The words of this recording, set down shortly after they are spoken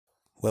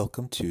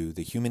Welcome to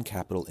the Human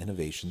Capital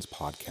Innovations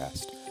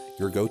Podcast,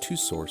 your go-to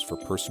source for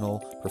personal,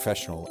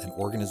 professional, and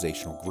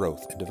organizational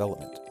growth and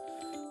development.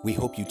 We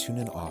hope you tune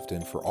in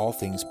often for all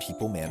things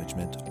people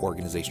management,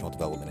 organizational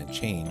development and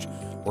change,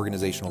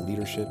 organizational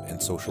leadership,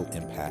 and social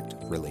impact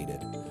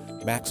related.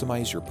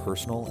 Maximize your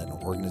personal and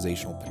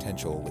organizational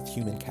potential with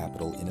Human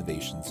Capital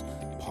Innovations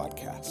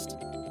Podcast.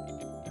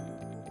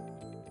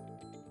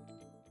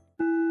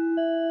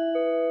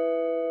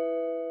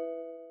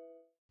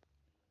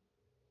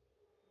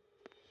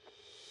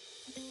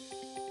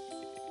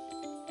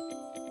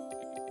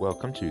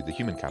 Welcome to the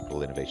Human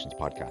Capital Innovations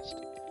Podcast.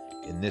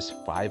 In this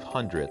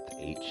 500th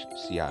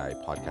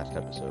HCI podcast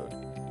episode,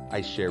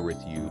 I share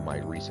with you my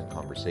recent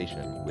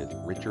conversation with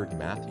Richard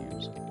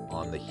Matthews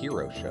on The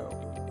Hero Show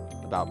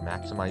about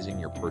maximizing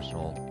your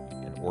personal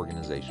and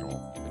organizational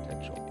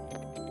potential.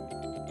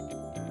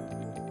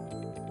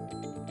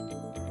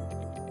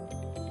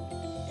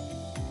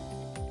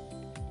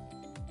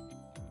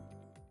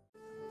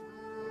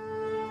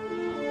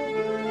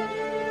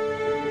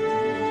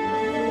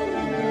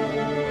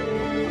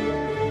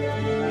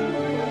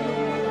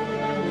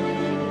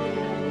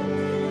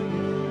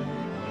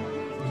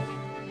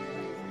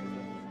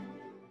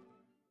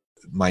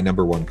 My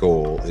number one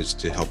goal is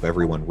to help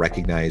everyone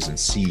recognize and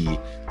see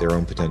their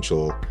own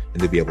potential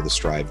and to be able to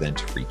strive then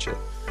to reach it.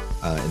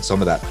 And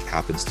some of that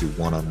happens through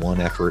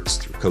one-on-one efforts,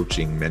 through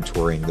coaching,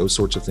 mentoring, those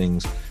sorts of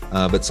things.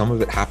 But some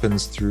of it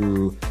happens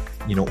through,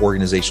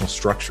 organizational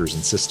structures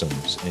and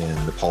systems and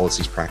the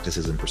policies,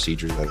 practices, and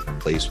procedures that are in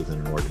place within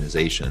an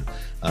organization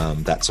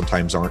that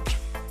sometimes aren't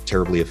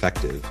terribly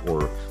effective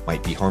or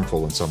might be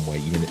harmful in some way,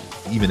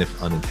 even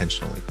if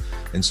unintentionally.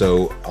 And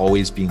so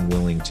always being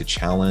willing to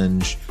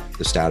challenge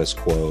the status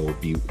quo,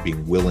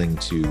 being willing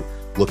to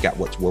look at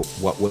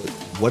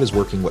what is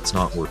working, what's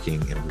not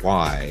working, and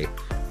why,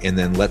 and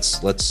then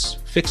let's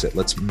fix it.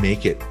 Let's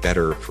make it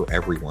better for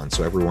everyone,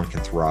 so everyone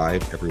can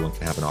thrive, everyone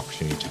can have an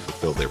opportunity to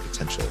fulfill their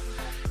potential.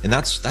 And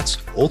that's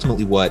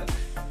ultimately what,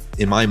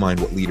 in my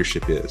mind, what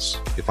leadership is.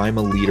 If I'm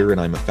a leader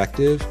and I'm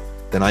effective,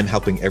 then I'm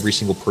helping every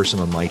single person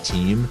on my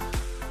team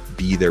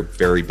be their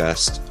very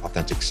best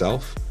authentic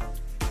self,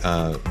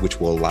 which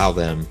will allow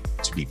them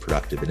to be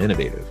productive and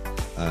innovative,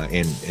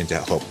 and to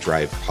help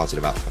drive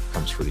positive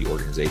outcomes for the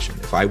organization.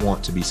 If I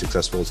want to be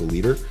successful as a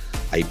leader,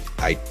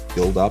 I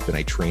build up and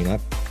I train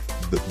up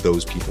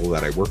those people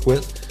that I work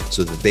with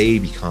so that they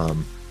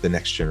become the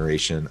next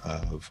generation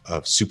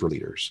of super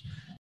leaders.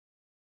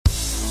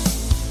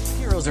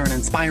 Heroes are an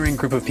inspiring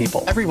group of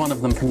people. Every one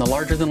of them, from the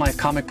larger-than-life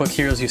comic book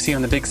heroes you see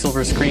on the big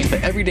silver screen,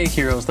 to everyday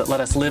heroes that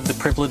let us live the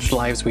privileged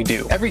lives we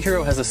do. Every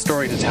hero has a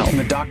story to tell. From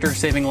the doctor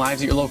saving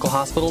lives at your local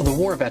hospital, to the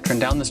war veteran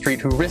down the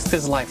street who risked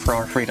his life for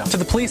our freedom, to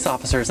the police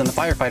officers and the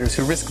firefighters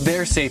who risk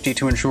their safety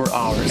to ensure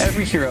ours.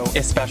 Every hero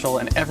is special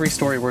and every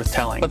story worth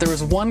telling. But there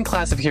is one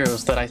class of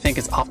heroes that I think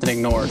is often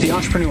ignored. The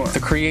entrepreneur, the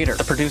creator,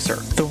 the producer.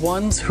 The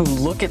ones who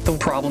look at the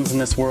problems in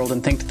this world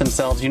and think to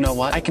themselves, you know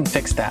what? I can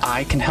fix that.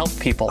 I can help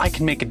people. I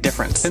can make a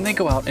difference. Then they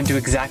go out and do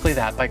exactly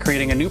that by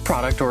creating a new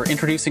product or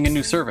introducing a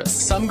new service.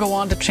 Some go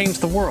on to change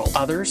the world.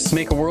 Others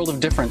make a world of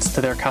difference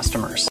to their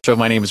customers. So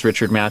my name is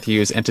Richard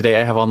Matthews, and today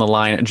I have on the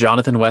line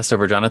Jonathan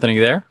Westover. Jonathan, are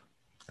you there?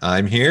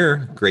 I'm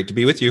here. Great to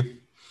be with you.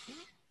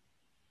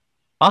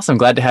 Awesome.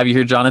 Glad to have you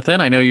here,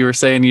 Jonathan. I know you were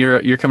saying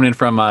you're coming in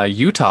from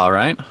Utah,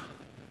 right?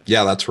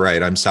 Yeah, that's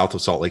right. I'm south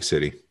of Salt Lake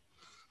City.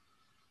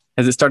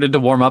 Has it started to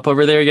warm up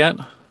over there yet?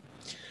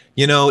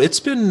 It's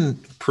been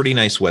pretty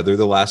nice weather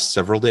the last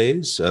several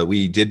days.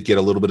 We did get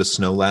a little bit of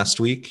snow last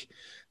week.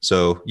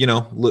 So,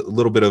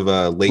 little bit of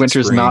late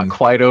winter's spring. Not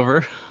quite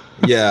over.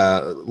 Yeah,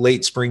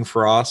 late spring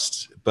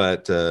frost,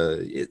 but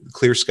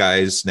clear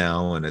skies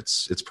now, and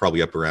it's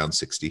probably up around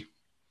 60.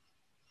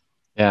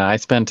 Yeah, I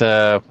spent,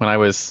 when I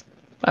was,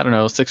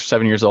 6 or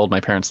 7 years old, my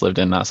parents lived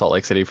in Salt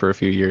Lake City for a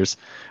few years.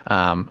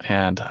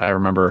 And I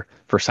remember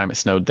first time it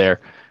snowed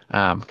there.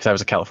 Because I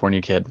was a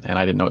California kid and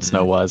I didn't know what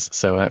snow was,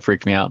 so that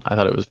freaked me out. I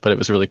thought it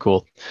was really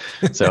cool.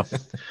 So,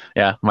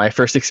 yeah, my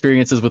first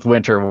experiences with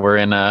winter were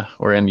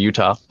in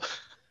Utah.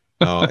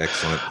 Oh,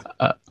 excellent.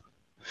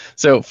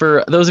 So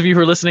for those of you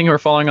who are listening who are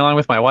following along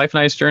with my wife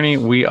and I's journey,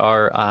 we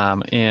are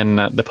in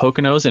the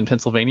Poconos in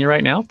Pennsylvania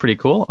right now. Pretty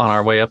cool. On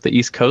our way up the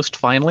East Coast,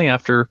 finally,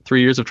 after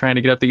 3 years of trying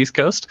to get up the East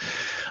Coast.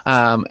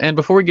 And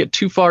before we get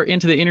too far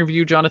into the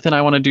interview, Jonathan,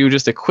 I want to do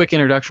just a quick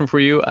introduction for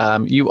you.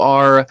 You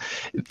are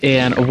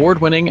an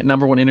award-winning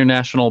 #1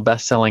 international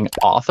best-selling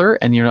author,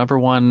 and you're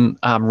 #1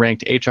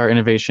 ranked HR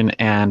innovation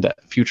and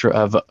future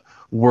of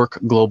work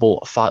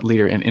global thought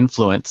leader and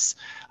influence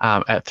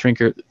at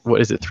Thinkers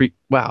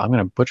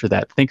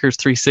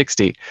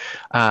 360.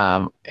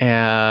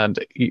 And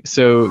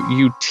so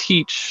you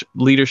teach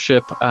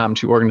leadership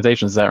to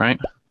organizations, is that right?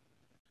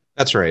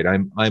 That's right.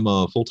 I'm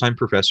a full-time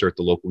professor at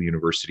the local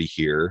university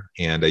here,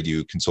 and I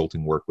do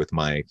consulting work with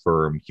my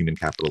firm, Human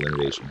Capital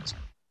Innovations.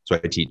 So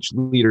I teach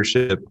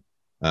leadership,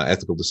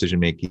 ethical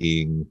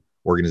decision-making,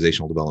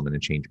 organizational development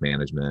and change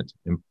management,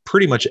 and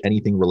pretty much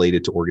anything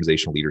related to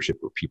organizational leadership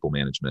or people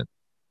management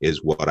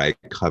is what I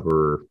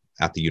cover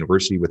at the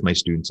university with my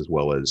students, as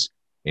well as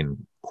in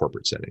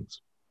corporate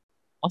settings.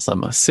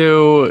 Awesome.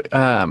 So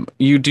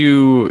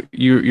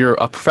you're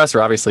a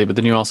professor, obviously, but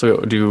then you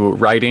also do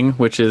writing,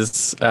 which is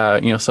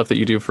stuff that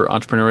you do for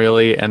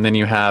entrepreneurially, and then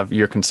you have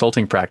your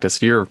consulting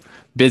practice. You're a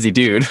busy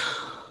dude.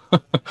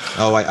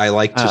 Oh, I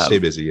like to stay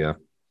Um, busy. Yeah.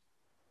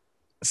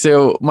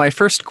 So my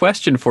first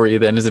question for you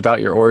then is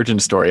about your origin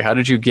story. How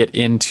did you get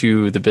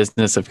into the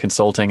business of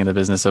consulting and the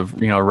business of,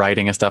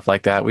 writing and stuff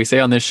like that? We say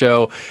on this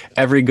show,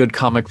 every good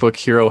comic book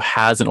hero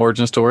has an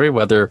origin story,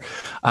 whether,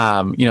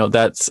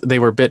 that's they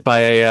were bit by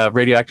a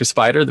radioactive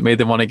spider that made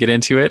them want to get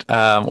into it,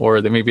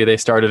 or that maybe they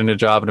started in a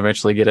job and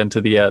eventually get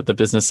into the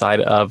business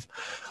side of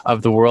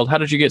the world. How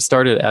did you get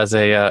started as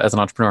an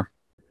entrepreneur?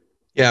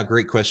 Yeah,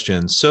 great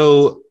question.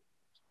 So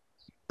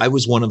I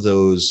was one of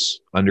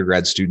those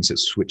undergrad students that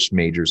switched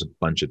majors a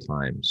bunch of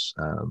times.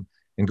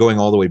 And going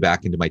all the way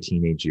back into my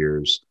teenage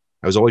years,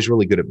 I was always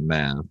really good at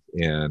math.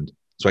 And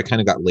so I kind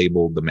of got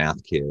labeled the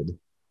math kid.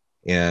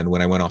 And when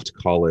I went off to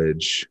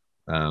college,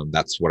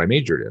 that's what I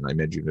majored in. I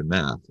majored in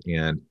math.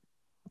 And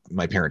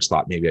my parents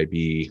thought maybe I'd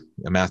be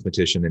a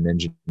mathematician, an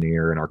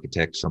engineer, an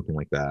architect, something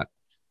like that.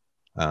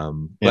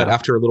 But Yeah.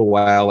 after a little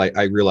while,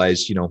 I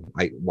realized,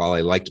 while I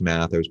liked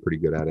math, I was pretty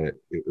good at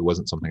it. It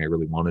wasn't something I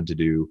really wanted to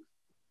do.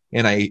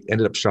 And I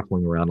ended up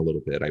shuffling around a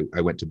little bit. I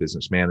went to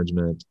business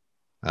management.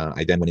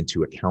 I then went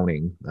into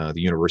accounting.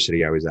 The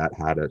university I was at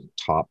had a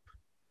top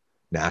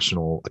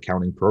national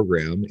accounting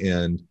program,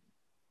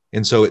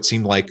 and so it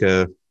seemed like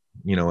a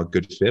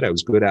good fit. I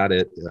was good at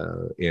it,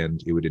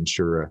 and it would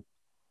ensure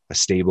a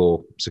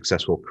stable,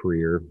 successful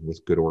career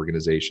with good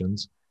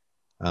organizations.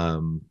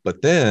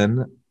 But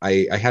then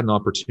I had an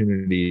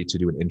opportunity to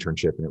do an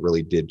internship, and it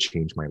really did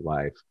change my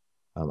life.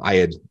 I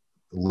had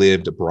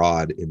lived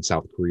abroad in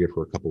South Korea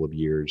for a couple of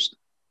years.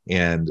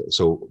 And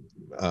so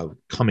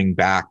coming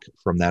back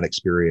from that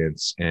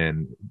experience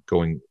and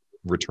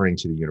returning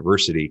to the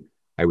university,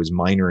 I was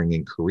minoring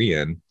in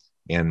Korean.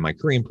 And my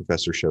Korean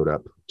professor showed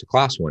up to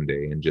class one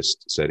day and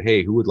just said,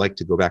 "Hey, who would like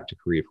to go back to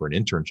Korea for an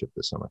internship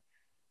this summer?"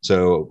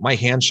 So my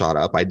hand shot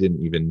up. I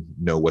didn't even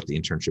know what the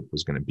internship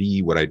was going to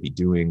be, what I'd be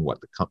doing,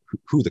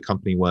 who the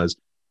company was.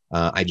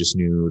 I just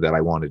knew that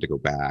I wanted to go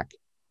back,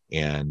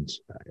 and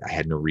I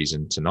had no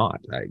reason to not.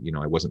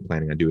 I wasn't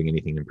planning on doing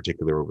anything in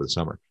particular over the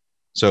summer.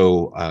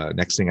 So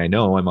next thing I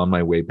know, I'm on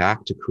my way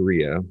back to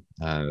Korea,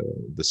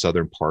 the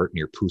southern part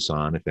near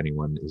Busan, if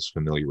anyone is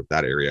familiar with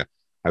that area.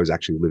 I was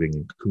actually living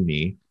in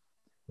Kuni,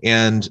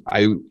 and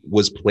I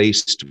was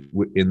placed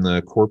in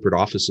the corporate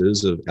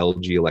offices of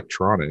LG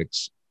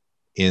Electronics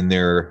in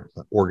their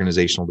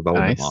organizational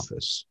development Nice.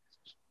 office.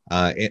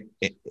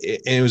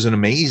 It was an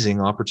amazing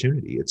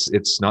opportunity.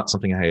 It's not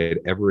something I had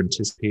ever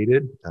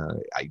anticipated.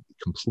 I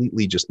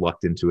completely just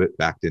lucked into it,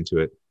 backed into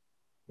it.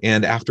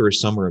 And after a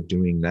summer of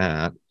doing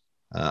that,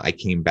 I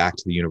came back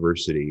to the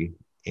university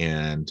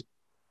and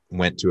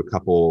went to a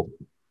couple,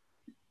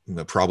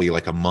 probably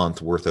like a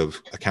month worth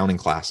of accounting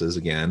classes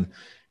again,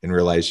 and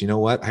realized, you know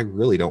what, I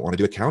really don't want to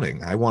do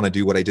accounting. I want to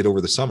do what I did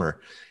over the summer.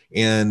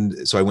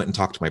 And so I went and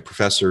talked to my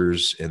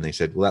professors, and they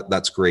said, well,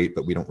 that's great,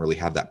 but we don't really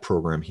have that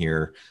program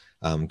here.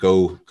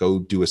 Go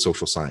do a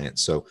social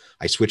science. So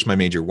I switched my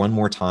major one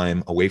more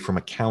time away from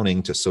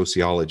accounting to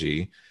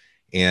sociology,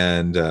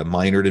 and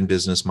minored in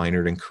business,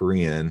 minored in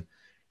Korean,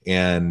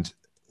 and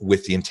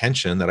with the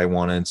intention that I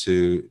wanted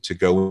to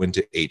go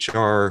into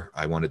HR.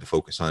 I wanted to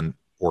focus on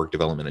org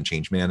development and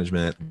change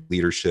management,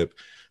 leadership,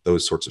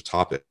 those sorts of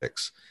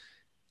topics.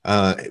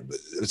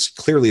 It's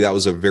clearly that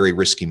was a very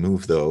risky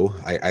move, though.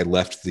 I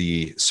left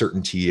the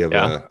certainty of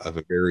Yeah. a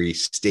very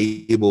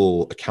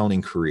stable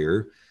accounting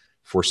career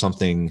for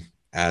something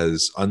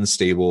as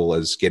unstable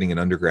as getting an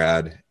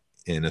undergrad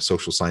in a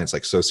social science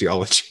like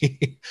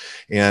sociology.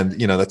 And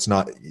that's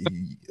not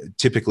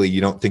typically,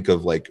 you don't think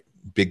of like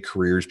big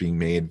careers being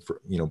made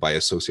for, by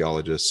a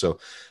sociologist. So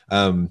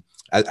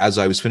as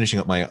I was finishing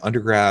up my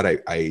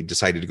undergrad, I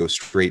decided to go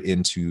straight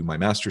into my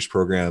master's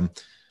program,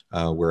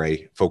 where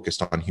I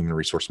focused on human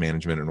resource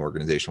management and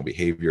organizational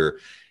behavior.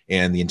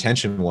 And the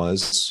intention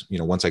was,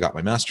 once I got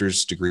my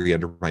master's degree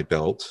under my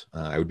belt,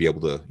 I would be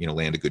able to,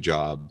 land a good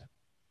job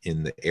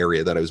in the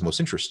area that I was most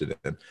interested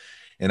in.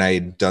 And I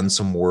had done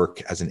some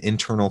work as an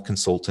internal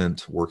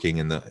consultant working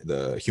in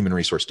the human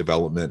resource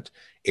development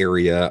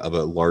area of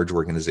a large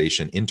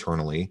organization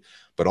internally,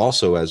 but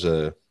also as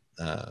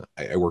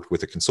I worked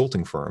with a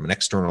consulting firm, an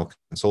external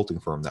consulting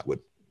firm that would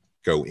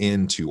go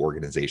into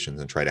organizations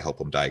and try to help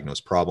them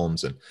diagnose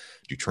problems and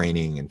do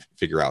training and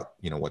figure out,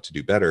 what to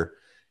do better.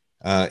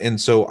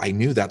 And so I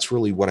knew that's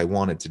really what I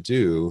wanted to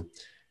do.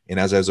 And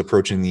as I was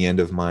approaching the end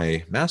of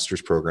my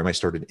master's program, I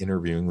started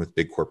interviewing with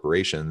big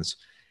corporations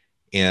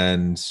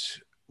and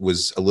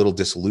was a little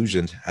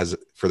disillusioned as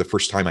for the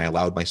first time I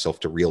allowed myself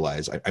to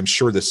realize, I'm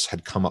sure this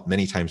had come up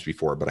many times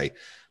before, but I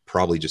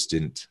probably just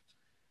didn't,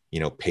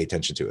 pay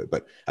attention to it.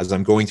 But as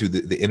I'm going through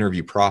the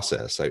interview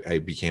process, I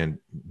began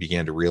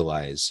to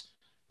realize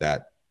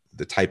that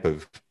the type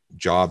of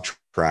job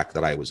track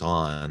that I was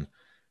on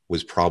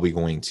was probably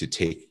going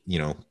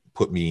to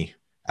put me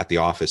at the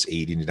office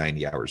 80 to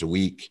 90 hours a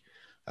week.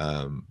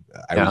 I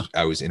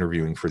Yeah. was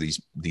interviewing for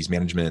these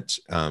management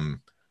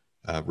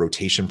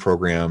rotation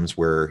programs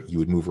where you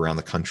would move around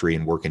the country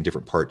and work in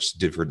different parts,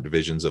 different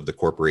divisions of the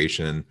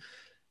corporation,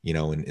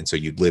 and so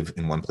you'd live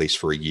in one place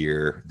for a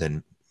year,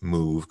 then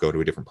move, go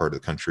to a different part of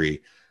the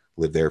country,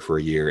 live there for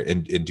a year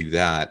and do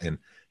that. And,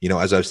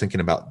 as I was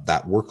thinking about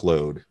that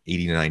workload,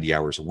 80 to 90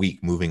 hours a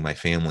week, moving my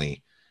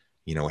family,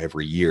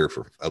 every year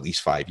for at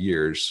least 5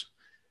 years,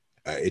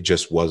 it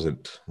just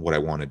wasn't what I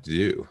wanted to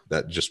do.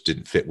 That just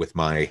didn't fit with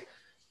my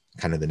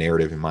kind of the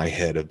narrative in my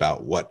head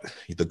about what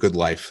the good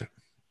life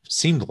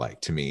seemed like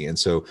to me. And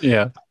so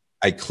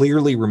I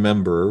clearly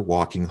remember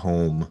walking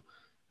home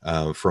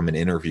from an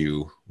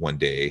interview one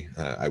day.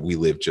 We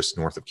lived just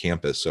north of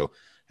campus. So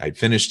I'd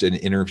finished an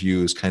interview,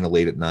 it was kind of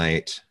late at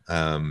night,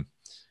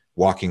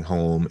 walking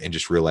home and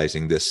just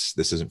realizing this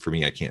isn't for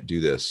me. I can't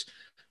do this.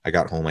 I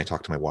got home, I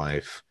talked to my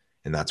wife,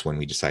 and that's when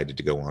we decided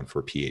to go on for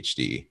a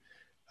PhD.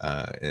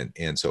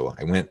 And so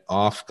I went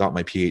off, got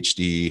my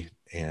PhD,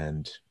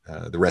 and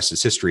the rest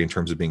is history in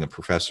terms of being a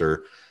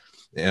professor.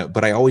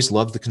 But I always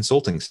loved the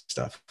consulting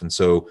stuff. And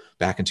so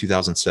back in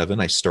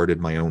 2007, I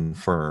started my own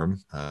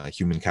firm,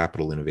 Human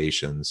Capital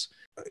Innovations.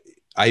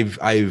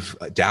 I've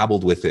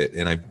dabbled with it,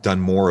 and I've done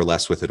more or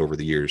less with it over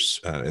the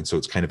years. And so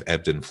it's kind of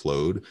ebbed and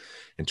flowed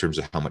in terms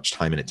of how much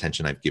time and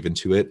attention I've given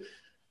to it.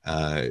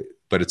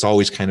 But it's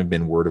always kind of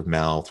been word of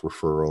mouth,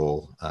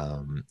 referral,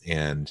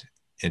 and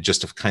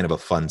just a kind of a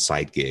fun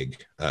side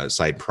gig,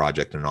 side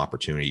project, and an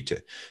opportunity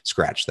to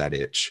scratch that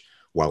itch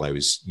while I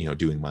was,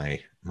 doing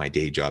my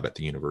day job at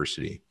the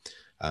university.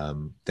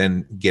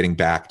 Then getting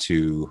back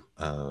to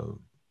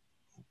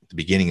the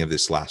beginning of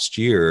this last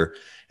year,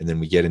 and then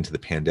we get into the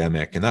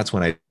pandemic, and that's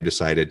when I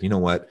decided,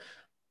 what,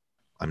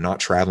 I'm not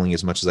traveling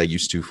as much as I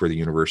used to for the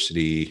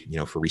university,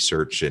 for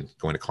research and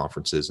going to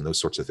conferences and those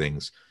sorts of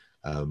things.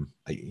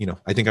 I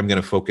think I'm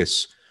going to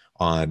focus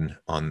on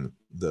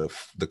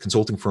the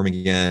consulting firm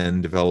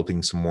again,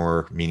 developing some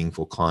more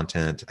meaningful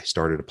content. I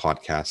started a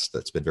podcast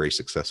that's been very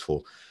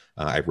successful.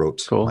 I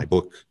wrote my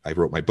book. I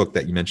wrote my book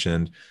that you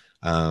mentioned.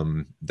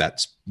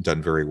 That's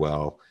done very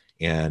well,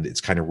 and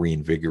it's kind of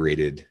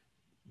reinvigorated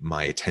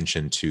my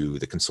attention to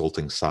the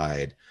consulting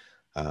side.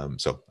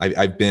 So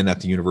I've been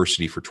at the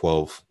university for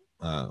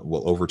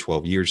over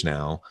 12 years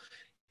now,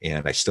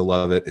 and I still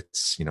love it.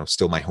 It's,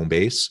 still my home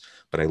base,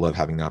 but I love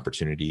having the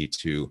opportunity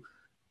to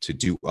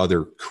do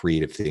other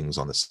creative things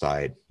on the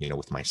side,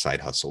 with my side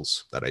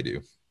hustles that I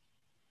do.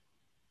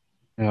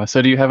 Yeah.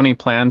 So do you have any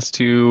plans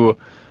to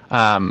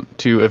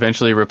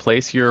eventually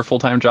replace your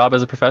full-time job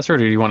as a professor, or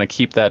do you want to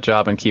keep that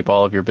job and keep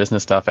all of your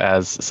business stuff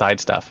as side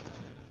stuff?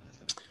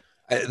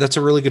 That's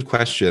a really good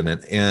question.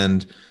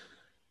 And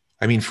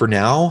I mean, for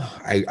now,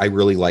 I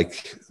really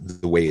like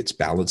the way it's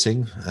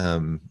balancing,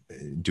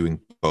 doing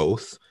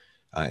both.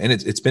 And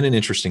it's been an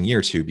interesting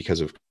year too, because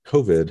of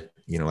COVID.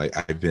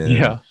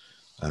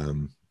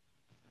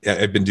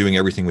 I've been doing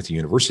everything with the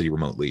university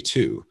remotely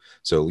too.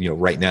 So,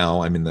 right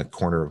now I'm in the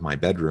corner of my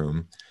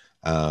bedroom,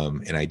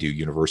 and I do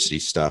university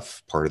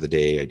stuff part of the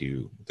day. I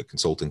do the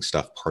consulting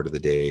stuff part of the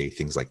day,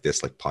 things like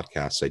this, like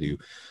podcasts I do,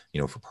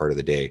 for part of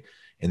the day.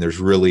 And there's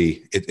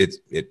really,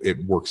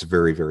 it works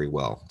very, very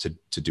well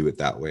to do it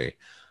that way.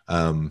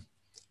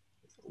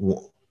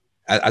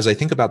 As I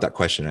think about that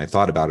question, I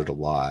thought about it a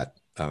lot.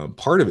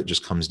 Part of it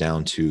just comes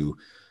down to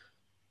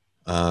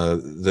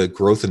the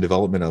growth and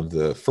development of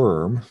the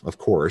firm, of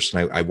course,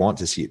 and I want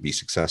to see it be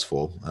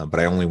successful, but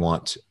I don't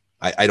want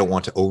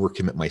to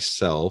overcommit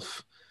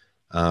myself,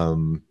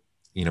 in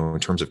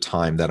terms of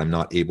time that I'm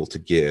not able to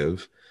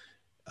give.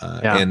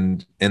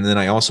 And then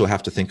I also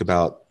have to think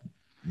about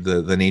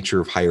the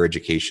nature of higher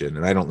education.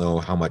 And I don't know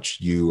how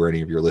much you or any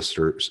of your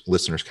listeners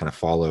kind of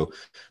follow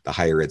the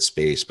higher ed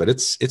space, but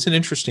it's an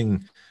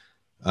interesting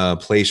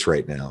place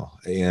right now.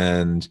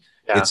 And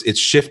it's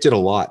shifted a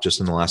lot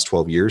just in the last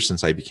 12 years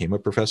since I became a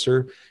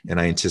professor.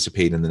 And I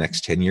anticipate in the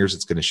next 10 years,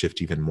 it's going to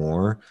shift even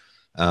more.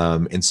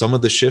 And some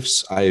of the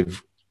shifts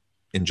I've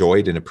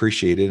enjoyed and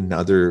appreciated, and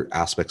other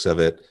aspects of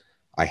it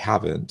I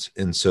haven't.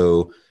 And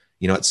so,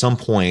 at some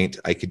point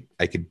I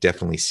could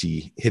definitely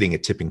see hitting a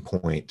tipping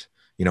point,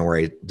 where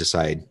I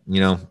decide,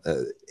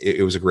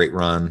 it was a great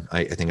run.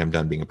 I think I'm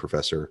done being a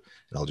professor,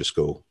 and I'll just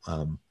go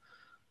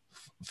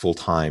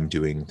full-time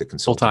doing the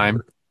consulting.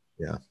 Full-time.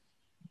 Yeah.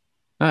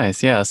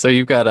 Nice. Yeah. So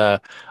you've got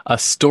a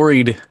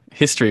storied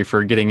history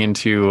for getting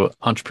into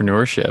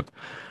entrepreneurship.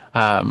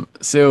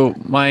 So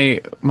my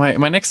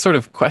next sort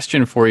of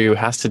question for you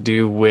has to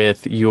do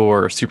with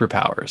your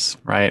superpowers,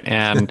 right?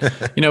 And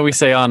we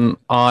say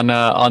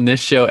on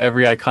this show,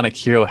 every iconic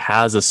hero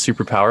has a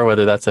superpower,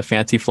 whether that's a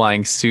fancy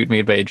flying suit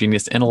made by a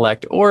genius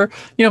intellect, or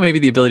maybe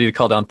the ability to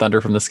call down thunder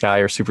from the sky,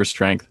 or super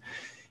strength.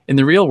 In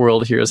the real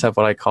world, heroes have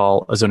what I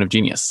call a zone of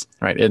genius,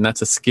 right? And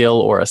that's a skill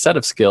or a set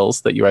of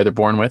skills that you're either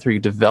born with or you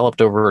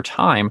developed over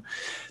time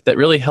that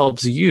really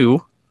helps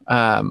you.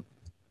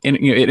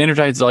 It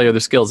energizes all your other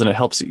skills, and it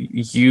helps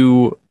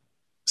you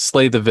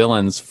slay the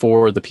villains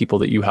for the people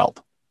that you help,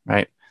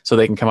 right? So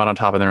they can come out on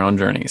top of their own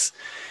journeys.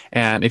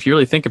 And if you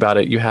really think about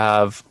it, you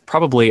have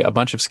probably a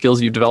bunch of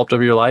skills you've developed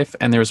over your life,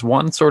 and there's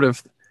one sort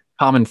of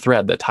common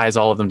thread that ties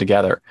all of them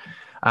together.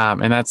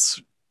 And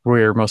that's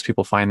where most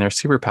people find their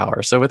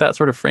superpower. So with that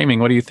sort of framing,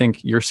 what do you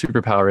think your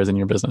superpower is in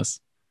your business?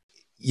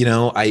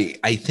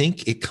 I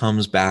think it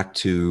comes back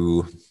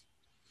to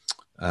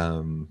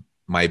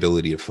my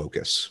ability to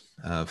focus.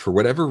 For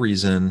whatever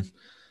reason,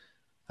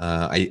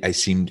 I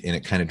seemed, and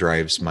it kind of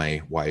drives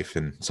my wife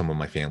and some of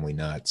my family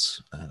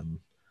nuts.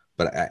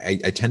 But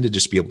I tend to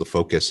just be able to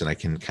focus, and I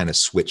can kind of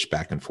switch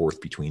back and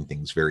forth between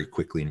things very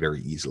quickly and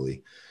very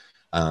easily.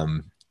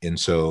 And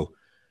so,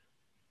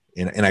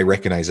 and I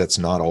recognize that's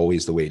not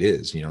always the way it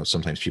is.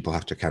 Sometimes people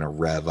have to kind of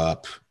rev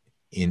up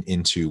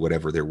into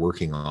whatever they're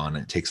working on.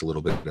 It takes a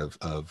little bit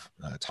of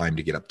time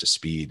to get up to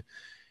speed.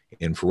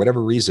 And for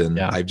whatever reason,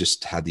 Yeah. I've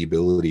just had the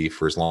ability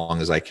for as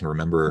long as I can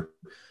remember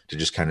to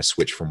just kind of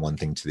switch from one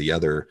thing to the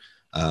other,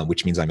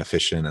 which means I'm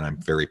efficient and I'm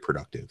very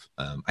productive.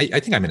 I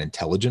think I'm an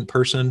intelligent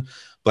person,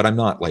 but I'm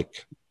not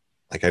like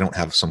I don't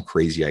have some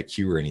crazy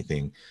IQ or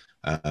anything.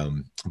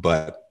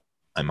 But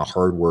I'm a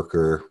hard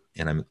worker,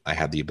 and I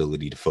have the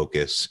ability to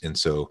focus. And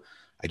so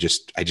I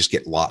just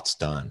get lots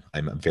done.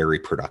 I'm a very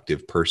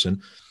productive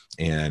person.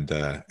 And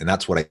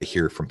that's what I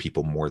hear from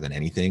people more than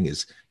anything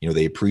is,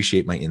 they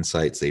appreciate my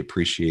insights. They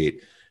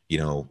appreciate,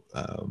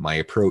 my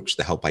approach,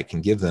 the help I can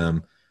give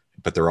them,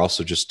 but they're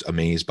also just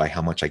amazed by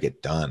how much I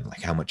get done,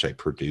 like how much I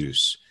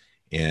produce.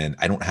 And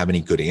I don't have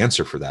any good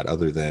answer for that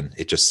other than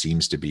it just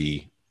seems to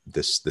be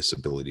this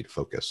ability to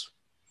focus.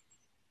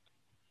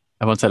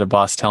 I once had a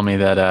boss tell me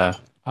that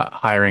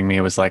hiring me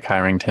was like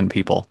hiring 10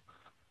 people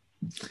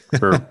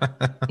for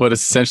what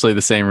is essentially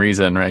the same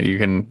reason, right?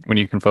 When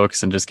you can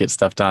focus and just get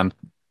stuff done.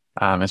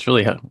 It's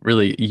really a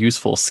really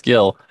useful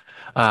skill.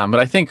 But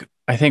I think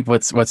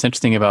what's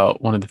interesting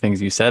about one of the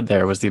things you said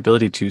there was the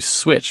ability to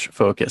switch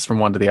focus from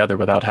one to the other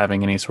without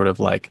having any sort of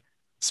like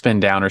spin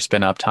down or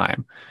spin up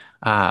time.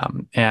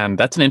 And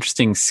that's an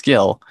interesting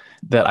skill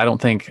that I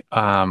don't think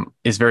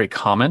is very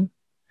common.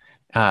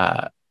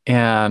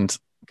 And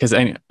because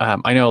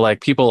I know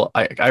like people,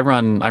 I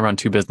run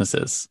two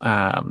businesses,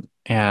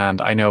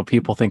 and I know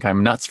people think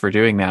I'm nuts for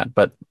doing that,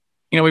 but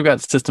we've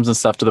got systems and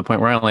stuff to the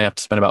point where I only have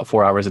to spend about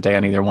 4 hours a day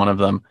on either one of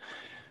them.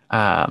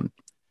 Um,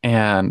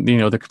 and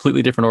they're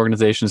completely different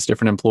organizations,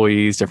 different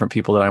employees, different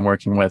people that I'm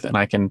working with, and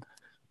I can,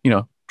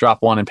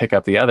 drop one and pick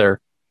up the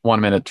other 1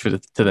 minute to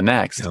the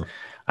next.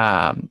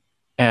 Yeah.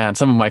 And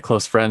some of my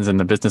close friends in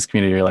the business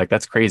community are like,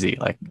 "That's crazy!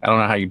 Like, I don't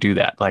know how you do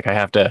that. Like, they'd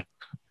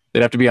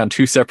have to be on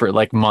two separate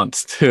like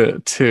months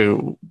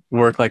to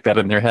work like that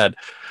in their head."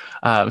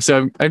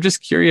 So I'm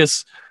just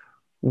curious,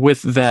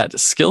 with that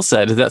skill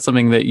set, is that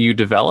something that you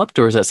developed,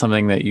 or is that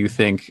something that you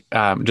think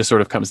just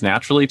sort of comes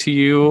naturally to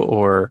you,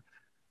 or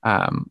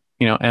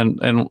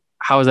and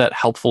how is that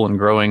helpful in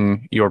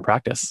growing your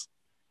practice?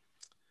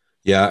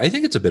 Yeah, I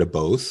think it's a bit of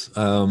both.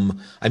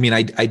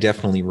 I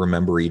definitely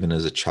remember even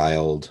as a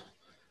child,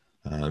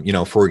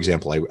 for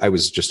example, I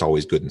was just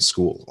always good in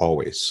school,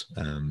 always.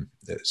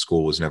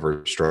 School was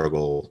never a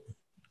struggle,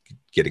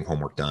 getting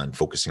homework done,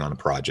 focusing on a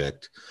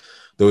project,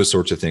 those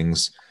sorts of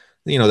things.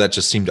 That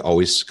just seemed to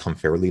always come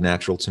fairly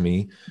natural to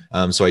me.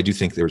 So I do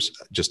think there's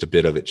just a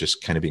bit of it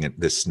just kind of being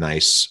this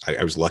nice,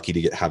 I was lucky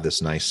to have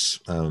this nice,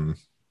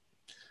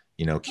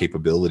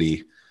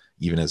 capability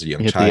even as a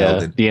young You hit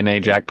child. the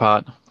DNA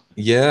jackpot.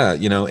 Yeah,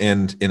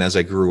 and as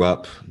I grew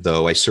up,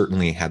 though, I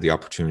certainly had the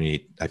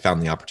opportunity. I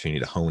found the opportunity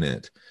to hone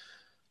it,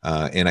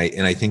 and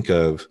I think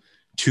of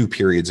two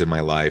periods in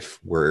my life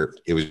where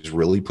it was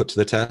really put to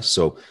the test.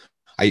 So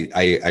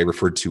I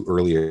referred to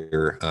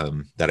earlier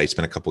that I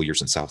spent a couple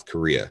years in South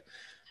Korea.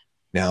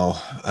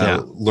 Now,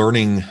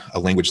 learning a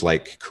language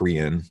like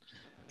Korean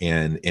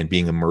and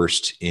being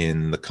immersed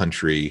in the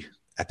country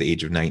at the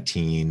age of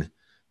 19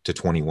 to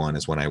 21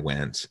 is when I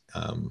went.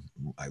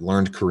 I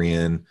learned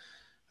Korean.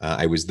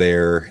 I was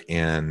there,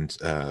 and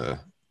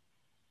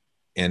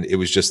it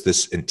was just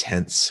this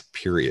intense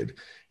period.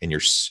 And you're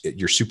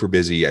super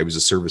busy. I was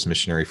a service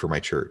missionary for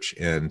my church,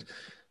 and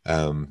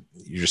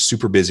you're just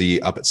super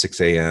busy, up at 6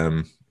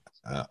 a.m.,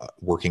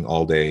 working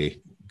all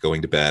day,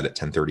 going to bed at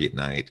 10:30 at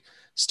night,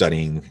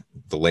 studying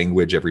the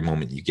language every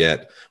moment you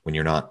get when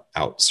you're not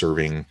out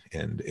serving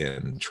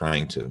and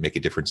trying to make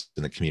a difference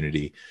in the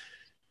community.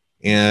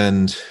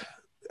 And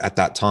at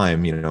that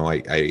time,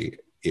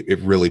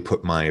 it really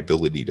put my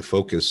ability to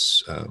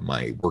focus,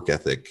 my work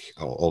ethic,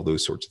 all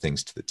those sorts of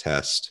things to the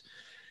test.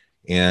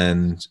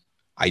 And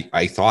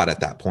I thought at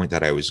that point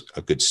that I was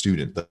a good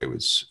student, that I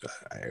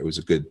was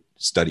a good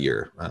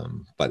studier,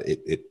 but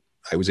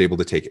I was able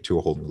to take it to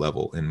a whole new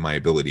level in my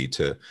ability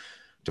to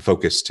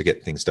focus, to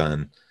get things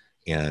done,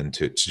 and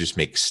to just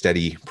make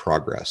steady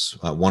progress.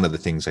 One of the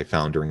things I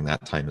found during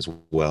that time as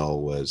well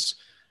was,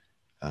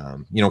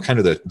 kind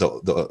of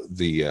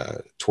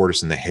the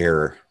tortoise and the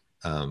hare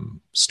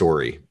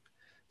story,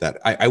 that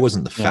I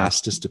wasn't the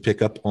fastest to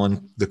pick up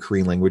on the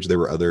Korean language. There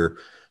were other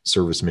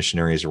service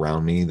missionaries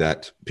around me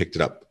that picked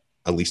it up,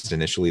 at least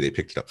initially, they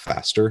picked it up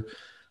faster.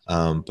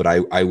 But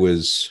I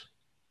was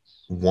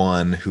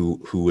one who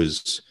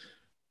was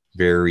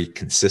very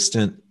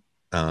consistent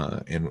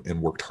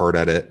and worked hard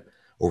at it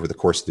over the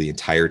course of the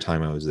entire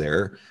time I was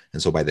there.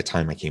 And so by the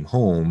time I came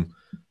home,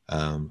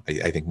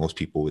 I think most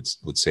people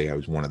would say I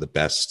was one of the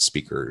best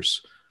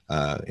speakers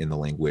in the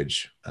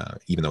language,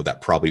 even though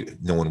that probably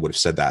no one would have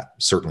said that,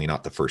 certainly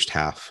not the first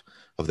half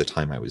of the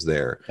time I was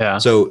there. Yeah.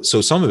 So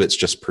some of it's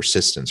just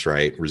persistence,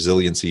 right?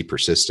 Resiliency,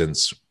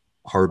 persistence,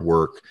 hard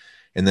work,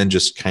 and then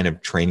just kind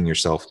of training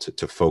yourself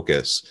to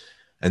focus.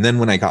 And then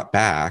when I got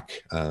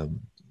back,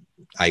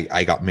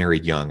 I got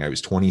married young. I was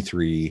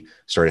 23,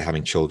 started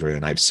having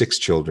children. I have 6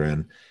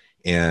 children.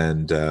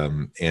 And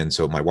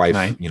so my wife,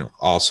 Nice.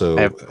 Also,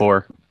 I have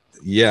 4.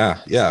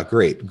 Yeah.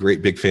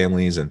 Great big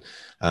families. And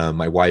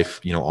my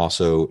wife,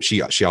 also,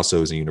 she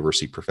also is a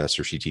university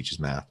professor. She teaches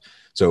math.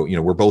 So,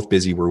 we're both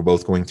busy. We're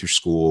both going through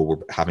school. We're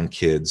having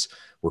kids.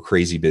 We're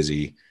crazy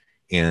busy.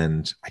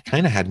 And I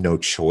kind of had no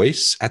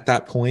choice at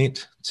that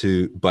point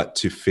but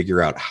to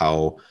figure out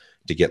how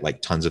to get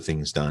like tons of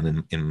things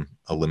done in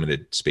a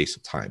limited space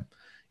of time.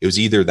 It was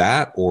either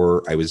that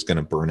or I was going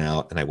to burn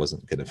out and I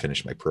wasn't going to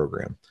finish my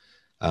program.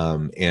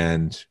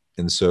 And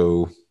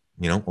so,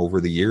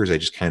 over the years, I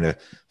just kind of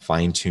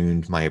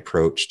fine-tuned my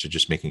approach to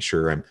just making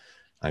sure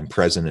I'm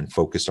present and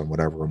focused on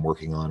whatever I'm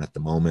working on at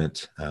the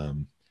moment.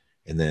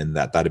 And then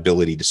that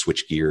ability to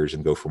switch gears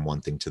and go from one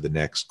thing to the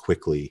next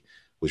quickly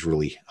was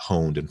really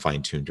honed and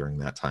fine-tuned during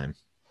that time.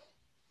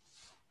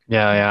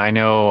 Yeah. I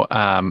know,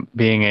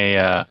 being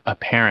a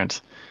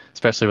parent,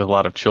 especially with a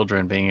lot of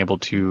children, being able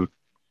to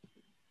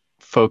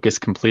focus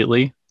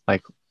completely,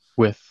 like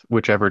with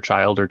whichever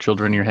child or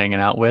children you're hanging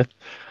out with,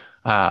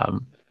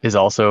 is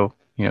also,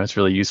 it's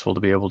really useful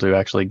to be able to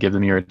actually give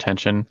them your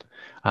attention.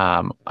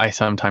 I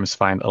sometimes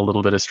find a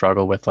little bit of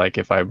struggle with, like,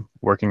 if I'm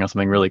working on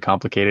something really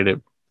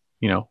complicated,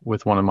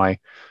 with one of my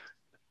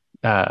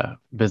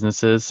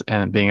businesses,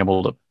 and being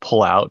able to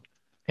pull out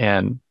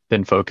and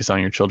then focus on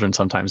your children.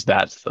 Sometimes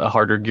that's a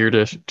harder gear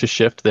to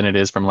shift than it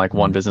is from like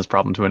one business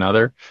problem to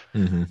another.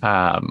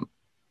 Mm-hmm.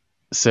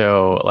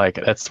 So like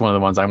that's one of the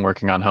ones I'm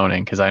working on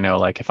honing, because I know,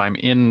 like, if I'm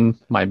in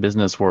my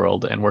business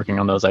world and working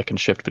on those, I can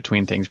shift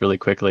between things really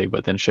quickly.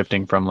 But then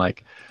shifting from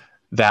like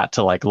that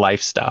to like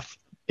life stuff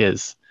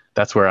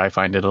that's where I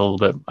find it a little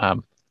bit. I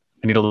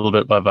need a little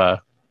bit of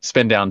a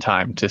spend down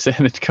time to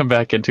come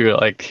back into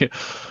like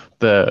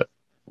the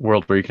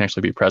world where you can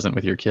actually be present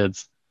with your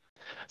kids.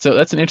 So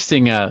that's an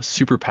interesting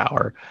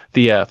superpower.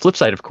 The flip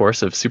side, of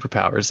course, of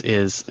superpowers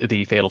is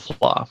the fatal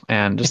flaw.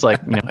 And just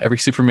like every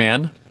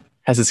Superman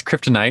has his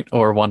kryptonite,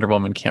 or Wonder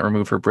Woman can't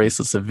remove her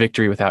bracelets of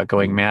victory without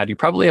going mad, you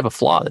probably have a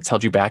flaw that's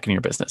held you back in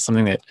your business,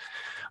 something that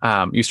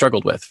you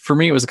struggled with. For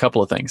me, it was a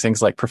couple of things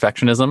like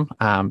perfectionism,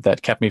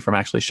 that kept me from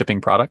actually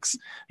shipping products,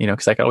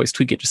 because I could always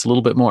tweak it just a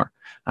little bit more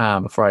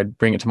before I'd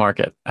bring it to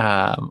market,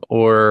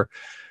 or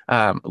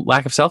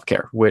lack of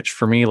self-care, which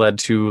for me led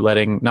to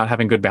not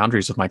having good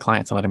boundaries with my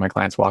clients and letting my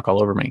clients walk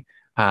all over me.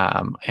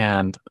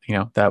 And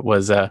that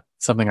was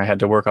something I had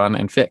to work on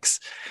and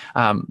fix.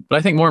 But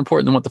I think more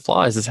important than what the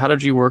flaw is how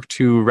did you work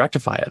to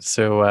rectify it?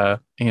 So,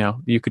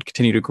 you could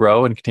continue to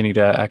grow and continue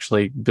to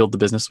actually build the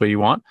business the way you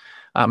want.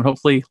 And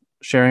hopefully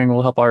sharing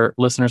will help our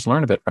listeners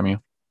learn a bit from you.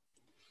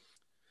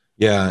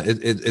 Yeah,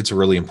 it's a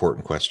really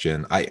important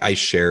question. I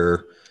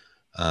share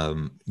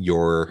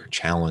your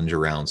challenge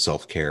around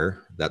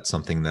self-care. That's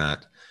something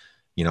that,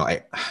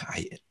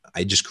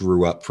 I just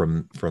grew up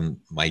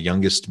from my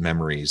youngest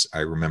memories.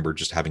 I remember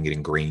just having it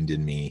ingrained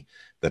in me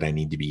that I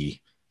need to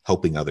be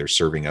helping others,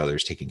 serving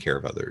others, taking care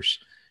of others,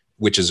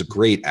 which is a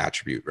great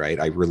attribute, right?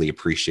 I really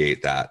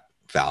appreciate that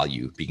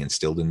value being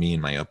instilled in me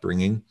in my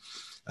upbringing.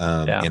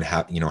 And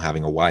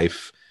having a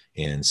wife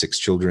and 6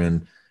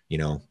 children,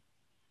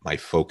 my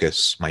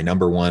focus, my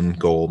number one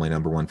goal, my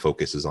number one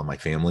focus is on my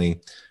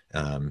family.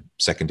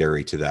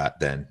 Secondary to that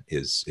then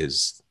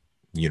is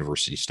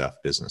university stuff,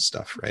 business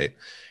stuff. Right.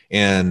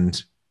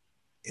 And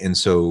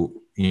so,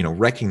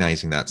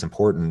 recognizing that's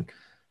important,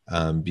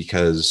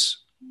 because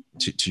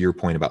to your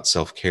point about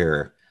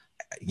self-care,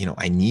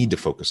 I need to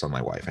focus on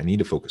my wife. I need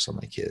to focus on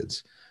my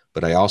kids,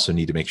 but I also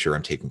need to make sure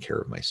I'm taking care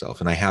of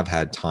myself. And I have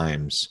had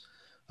times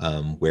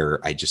where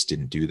I just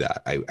didn't do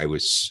that. I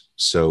was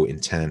so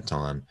intent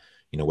on,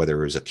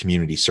 whether it was a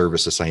community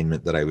service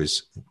assignment that I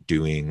was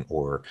doing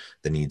or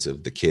the needs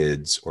of the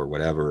kids or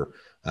whatever,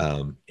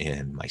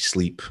 and my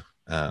sleep,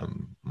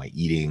 my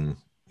eating,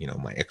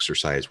 my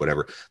exercise,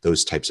 whatever,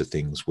 those types of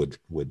things would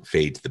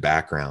fade to the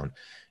background.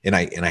 And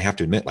I have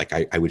to admit, like,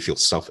 I would feel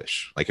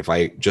selfish. Like if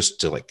I just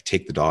to like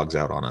take the dogs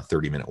out on a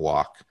 30-minute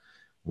walk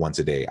once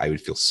a day, I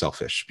would feel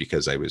selfish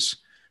because I was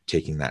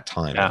taking that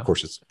time. Yeah. Of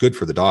course, it's good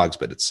for the dogs,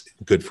 but it's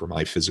good for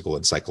my physical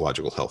and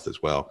psychological health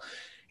as well.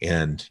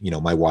 And,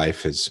 my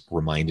wife has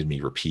reminded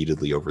me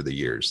repeatedly over the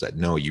years that,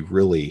 no, you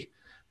really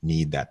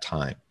need that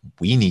time.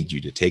 We need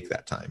you to take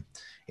that time.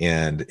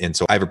 And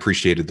so I've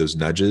appreciated those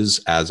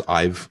nudges as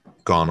I've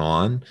gone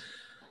on,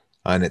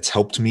 and it's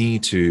helped me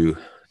to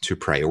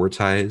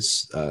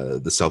prioritize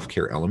the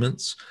self-care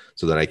elements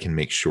so that I can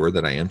make sure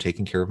that I am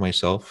taking care of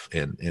myself.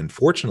 And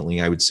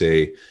fortunately, I would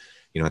say,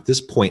 at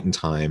this point in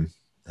time,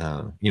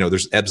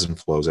 there's ebbs and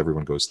flows.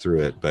 Everyone goes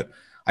through it, but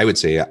I would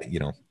say,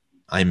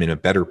 I'm in a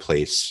better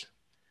place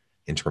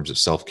in terms of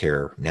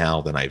self-care now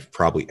than I've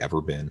probably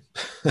ever been,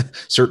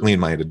 certainly in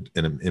my Oh,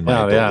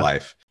 adult yeah.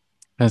 life.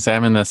 And so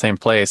I'm in the same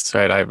place,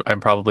 right? I'm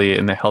probably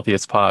in the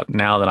healthiest spot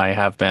now than I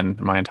have been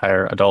my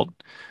entire adult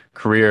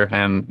career.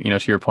 And, to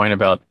your point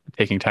about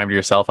taking time to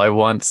yourself, I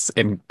once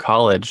in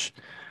college,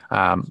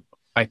 um,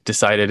 I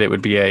decided it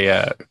would be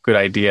a good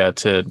idea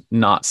to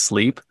not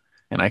sleep,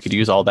 and I could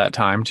use all that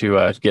time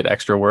to get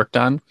extra work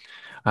done.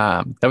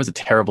 That was a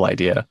terrible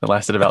idea. It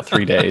lasted about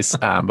 3 days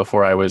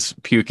before I was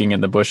puking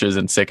in the bushes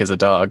and sick as a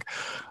dog.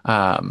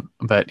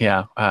 But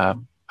yeah,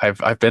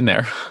 I've been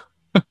there.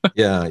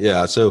 Yeah,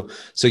 yeah. So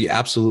you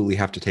absolutely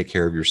have to take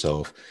care of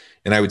yourself.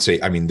 And I would say,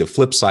 I mean, the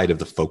flip side of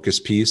the focus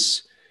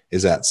piece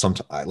is that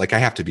sometimes, like, I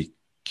have to be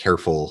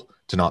careful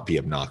to not be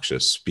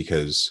obnoxious,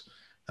 because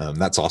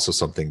that's also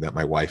something that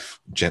my wife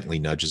gently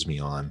nudges me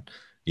on,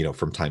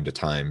 from time to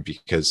time,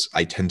 because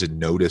I tend to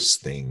notice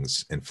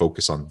things and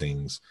focus on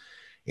things.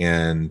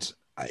 And,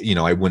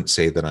 I wouldn't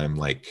say that I'm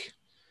like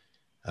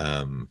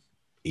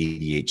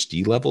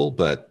ADHD level,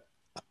 but,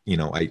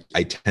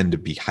 I tend to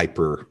be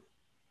hyper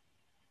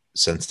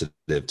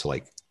sensitive to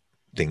like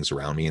things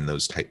around me and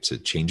those types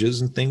of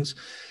changes and things.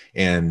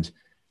 And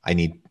I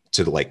need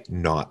to like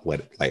not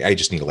let it, like, I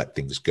just need to let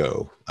things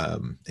go.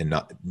 And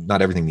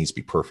not everything needs to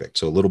be perfect.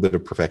 So a little bit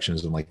of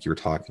perfectionism, like you were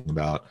talking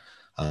about,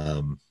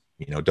 don't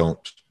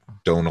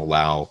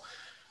allow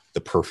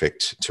the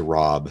perfect to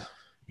rob,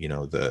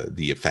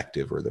 the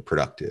effective or the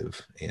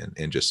productive,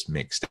 and just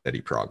make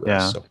steady progress.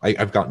 Yeah. So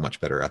I've gotten much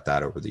better at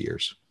that over the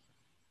years.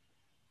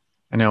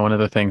 I know one of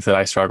the things that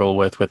I struggle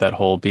with that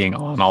whole being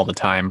on all the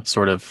time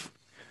sort of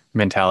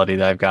mentality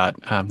that I've got,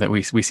 that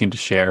we seem to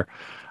share,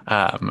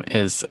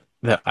 is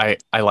that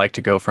I like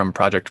to go from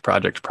project to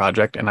project to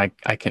project, and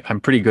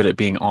I'm pretty good at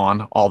being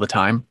on all the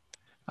time,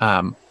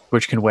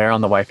 which can wear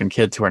on the wife and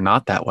kids who are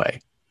not that way.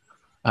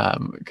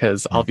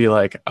 Because I'll be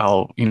like,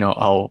 I'll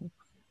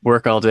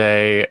work all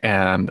day,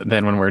 and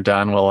then when we're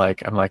done, I'm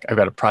like, I've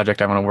got a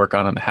project I want to work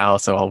on in the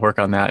house, so I'll work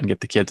on that and get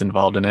the kids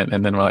involved in it.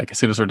 And then we're like, as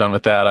soon as we're done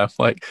with that, I'm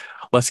like,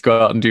 let's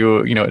go out and do,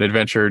 an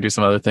adventure, do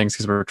some other things,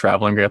 because we're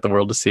traveling, we got the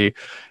world to see.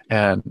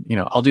 And,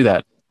 I'll do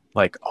that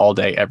like all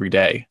day, every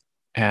day.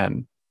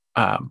 And,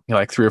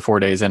 like 3 or 4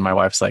 days in, my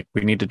wife's like,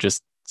 we need to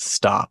just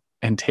stop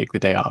and take the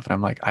day off. And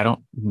I'm like, I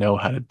don't know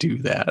how to do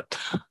that.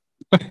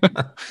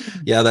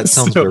 Yeah, that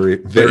sounds So, very,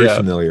 but very yeah,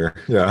 familiar.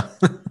 Yeah.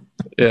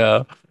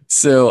 yeah.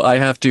 So I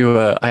have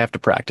to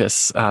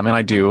practice, and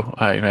I do.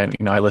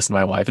 I listen to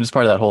my wife, and it's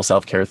part of that whole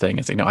self-care thing.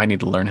 Is, I need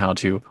to learn how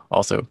to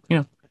also,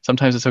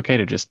 sometimes it's okay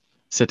to just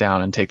sit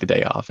down and take the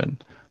day off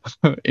and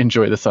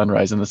enjoy the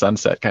sunrise and the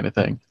sunset kind of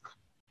thing.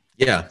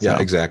 Yeah, yeah,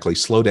 So exactly.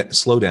 Slow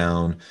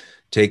down,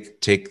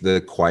 take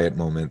the quiet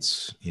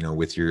moments,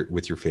 with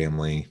your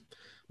family,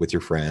 with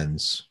your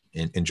friends,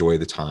 and enjoy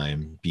the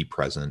time, be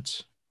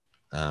present,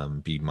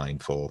 be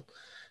mindful.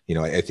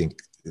 I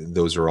think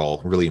those are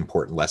all really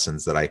important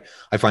lessons that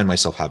I find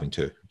myself having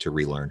to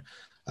relearn.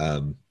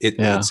 yeah,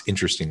 It's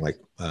interesting. Like,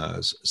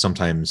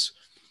 sometimes,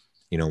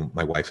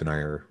 my wife and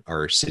I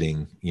are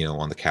sitting,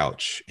 on the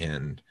couch,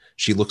 and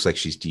she looks like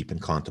she's deep in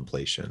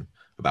contemplation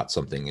about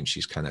something, and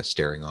she's kind of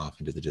staring off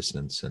into the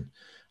distance. And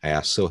I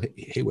asked, so,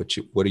 hey,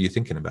 what are you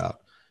thinking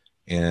about?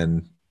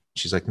 And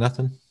she's like,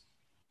 nothing.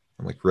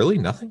 I'm like, really?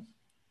 Nothing?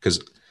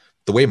 Because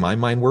the way my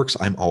mind works,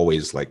 I'm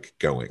always like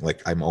going,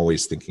 like I'm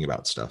always thinking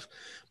about stuff.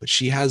 But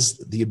she has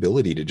the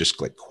ability to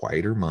just like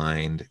quiet her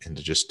mind and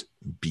to just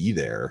be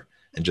there,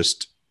 and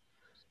just,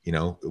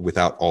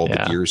 without all the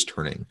yeah. gears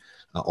turning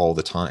all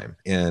the time.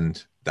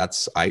 And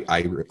that's,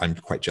 I'm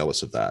quite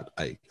jealous of that.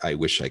 I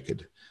wish I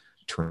could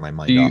turn my Do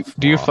mind you off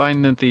do more you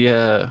find often.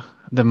 that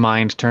the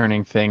mind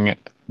turning thing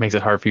makes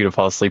it hard for you to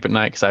fall asleep at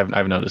night? Because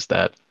I've noticed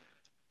that.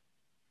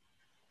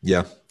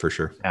 Yeah, for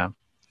sure. Yeah.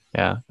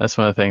 Yeah, that's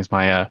one of the things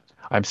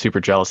I'm super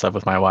jealous of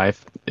with my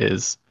wife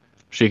is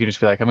she can just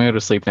be like, I'm gonna go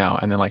to sleep now,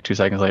 and then like 2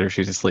 seconds later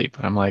she's asleep.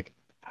 And I'm like,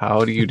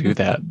 how do you do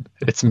that?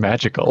 It's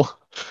magical.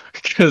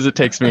 Because it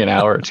takes me an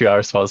hour or 2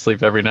 hours to fall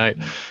asleep every night.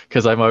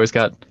 Because I've always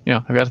got,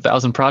 I've got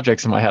 1,000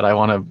 projects in my head I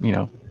want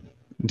to,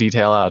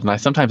 detail out. And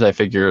I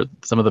figure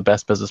some of the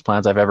best business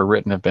plans I've ever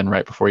written have been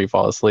right before you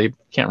fall asleep.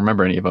 Can't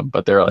remember any of them,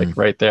 but they're like Mm,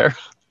 right there.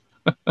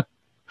 Uh,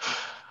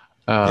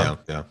 yeah,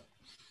 yeah.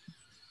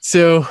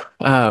 so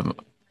I'm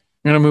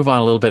going to move on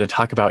a little bit and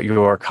talk about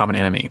your common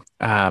enemy.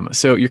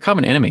 So your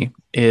common enemy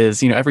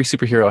is, every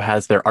superhero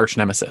has their arch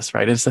nemesis,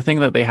 right? It's the thing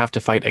that they have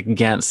to fight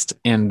against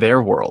in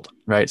their world,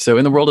 right? So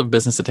in the world of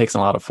business, it takes a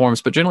lot of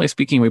forms, but generally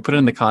speaking, we put it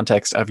in the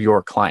context of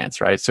your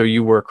clients, right? So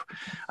you work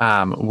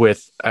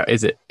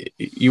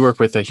you work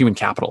with a human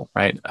capital,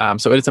 right?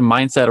 So it's a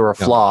mindset or a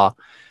Yeah. flaw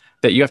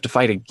that you have to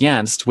fight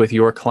against with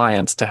your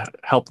clients to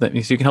help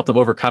them, so you can help them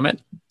overcome it,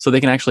 so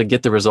they can actually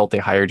get the result they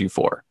hired you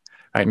for.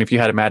 Right. And if you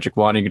had a magic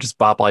wand, you could just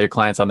bop all your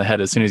clients on the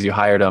head as soon as you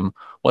hired them.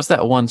 What's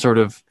that one sort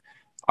of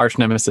arch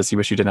nemesis you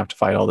wish you didn't have to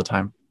fight all the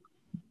time?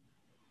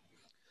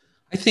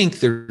 I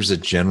think there's a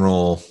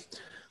general,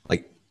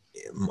 like,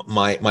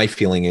 my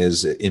feeling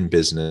is, in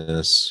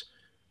business,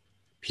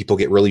 people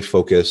get really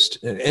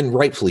focused, and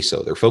rightfully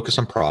so. They're focused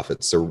on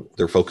profits.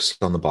 They're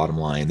focused on the bottom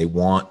line. They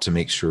want to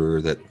make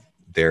sure that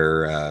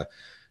they're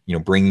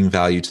bringing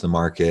value to the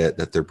market,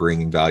 that they're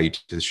bringing value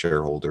to the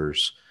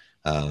shareholders.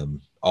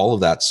 All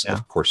of that's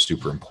of course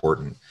super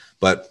important,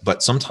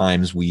 but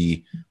sometimes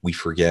we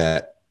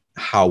forget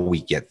how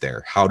we get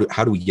there. How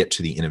do we get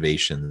to the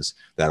innovations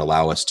that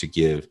allow us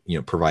to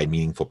provide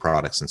meaningful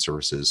products and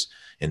services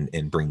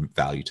and bring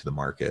value to the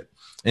market?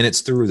 And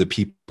it's through the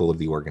people of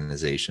the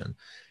organization.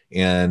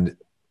 And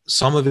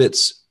some of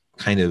it's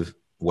kind of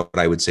what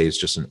I would say is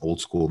just an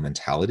old school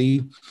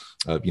mentality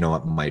of,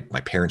 my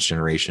parents'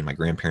 generation, my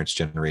grandparents'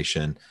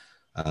 generation,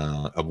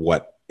 of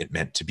what it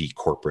meant to be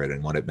corporate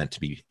and what it meant to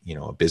be,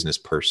 a business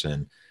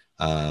person.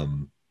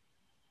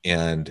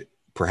 And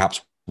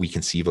perhaps we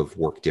conceive of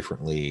work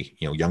differently.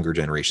 Younger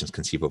generations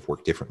conceive of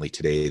work differently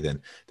today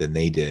than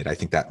they did. I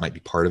think that might be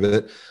part of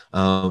it.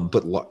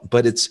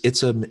 But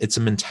it's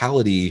a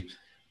mentality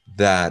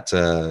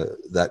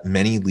that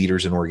many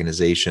leaders and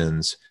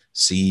organizations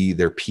see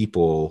their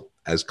people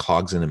as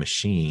cogs in a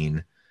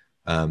machine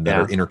that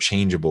are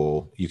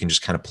interchangeable. You can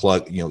just kind of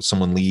plug,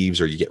 someone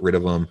leaves or you get rid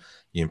of them,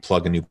 you can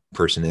plug a new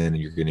person in and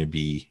you're going to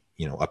be,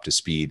 up to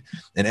speed.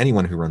 And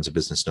anyone who runs a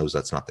business knows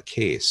that's not the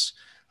case.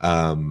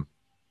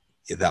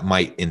 That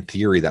might, in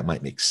theory, that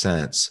might make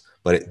sense,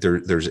 but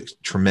there's a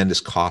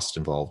tremendous cost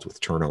involved with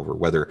turnover,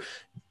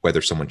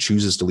 whether someone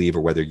chooses to leave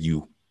or whether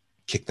you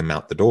kick them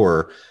out the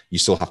door, you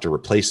still have to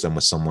replace them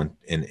with someone.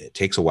 And it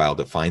takes a while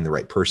to find the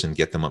right person,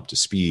 get them up to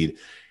speed.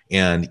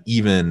 And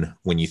even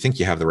when you think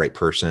you have the right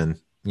person,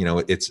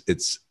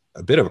 it's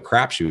a bit of a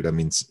crapshoot. I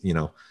mean,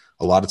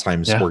 a lot of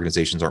times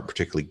organizations aren't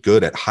particularly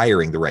good at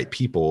hiring the right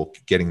people,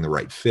 getting the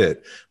right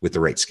fit with the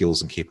right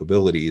skills and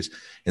capabilities.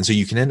 And so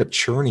you can end up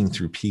churning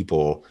through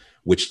people,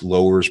 which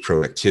lowers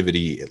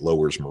productivity, it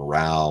lowers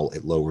morale,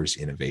 it lowers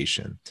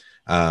innovation.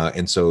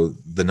 And so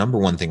the number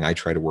one thing I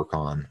try to work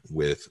on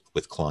with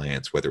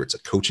clients, whether it's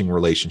a coaching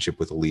relationship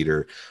with a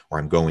leader or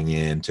I'm going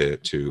in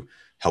to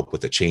help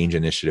with a change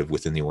initiative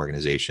within the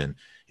organization,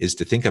 is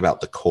to think about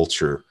the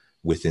culture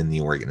within the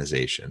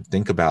organization.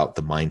 Think about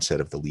the mindset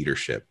of the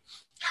leadership.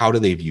 How do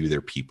they view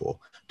their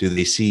people? Do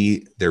they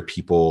see their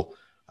people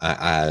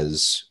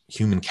as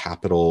human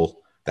capital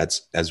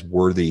that's as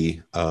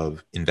worthy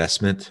of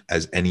investment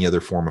as any other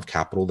form of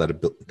capital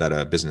that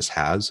a business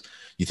has?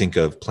 You think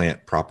of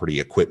plant, property,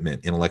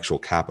 equipment, intellectual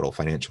capital,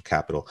 financial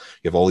capital.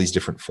 You have all these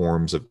different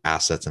forms of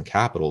assets and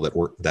capital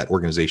that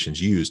organizations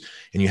use,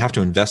 and you have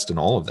to invest in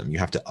all of them. You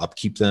have to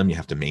upkeep them. You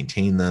have to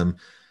maintain them.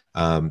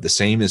 The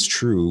same is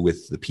true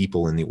with the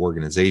people in the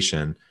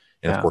organization.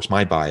 And of course,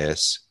 my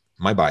bias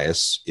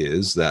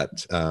is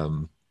that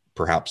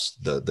perhaps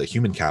the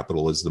human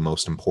capital is the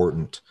most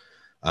important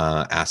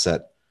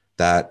asset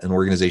that an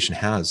organization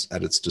has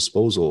at its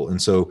disposal.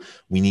 And so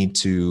we need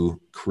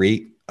to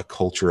create a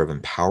culture of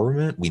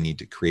empowerment. We need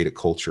to create a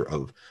culture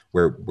of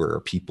where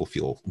people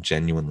feel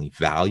genuinely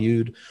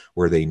valued,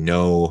 where they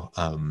know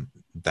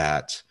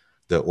that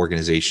the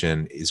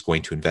organization is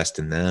going to invest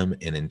in them,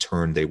 and in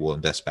turn, they will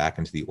invest back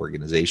into the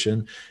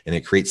organization. And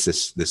it creates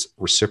this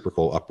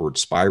reciprocal upward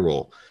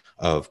spiral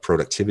of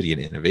productivity and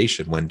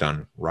innovation when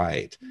done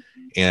right.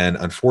 And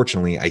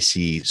unfortunately, I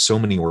see so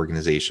many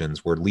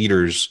organizations where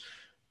leaders,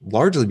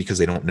 largely because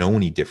they don't know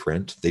any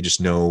different, they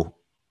just know,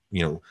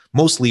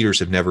 most leaders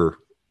have never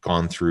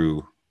gone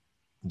through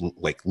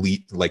like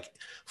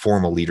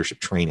formal leadership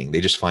training. They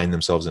just find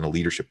themselves in a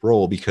leadership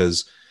role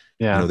because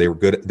they were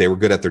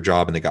good at their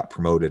job and they got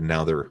promoted and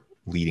now they're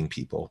leading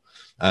people.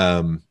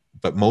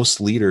 But most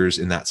leaders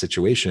in that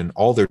situation,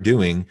 all they're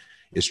doing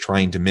is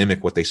trying to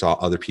mimic what they saw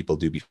other people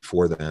do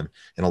before them.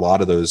 And a lot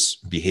of those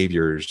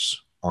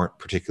behaviors aren't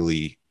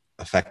particularly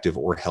effective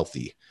or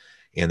healthy,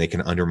 and they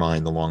can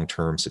undermine the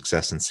long-term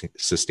success and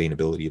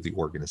sustainability of the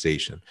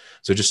organization.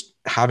 So just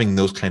having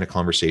those kind of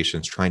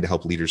conversations, trying to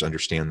help leaders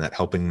understand that,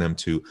 helping them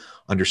to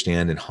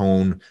understand and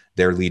hone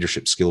their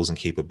leadership skills and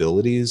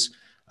capabilities,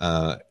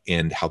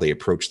 and how they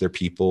approach their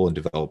people and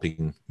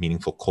developing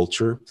meaningful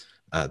culture.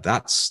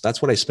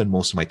 That's what I spend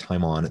most of my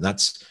time on. And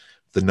that's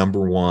the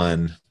number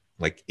one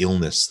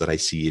illness that I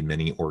see in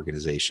many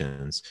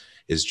organizations,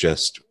 is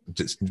just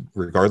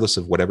regardless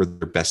of whatever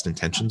their best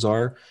intentions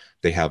are,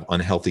 they have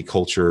unhealthy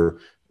culture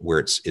where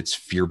it's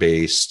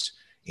fear-based,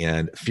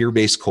 and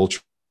fear-based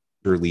culture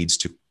leads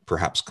to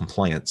perhaps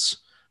compliance,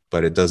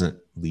 but it doesn't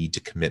lead to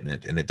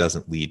commitment, and it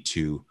doesn't lead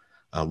to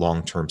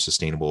long-term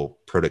sustainable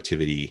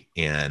productivity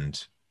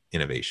and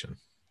innovation.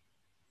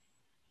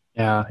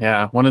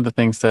 Yeah. One of the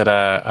things that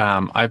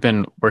I've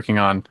been working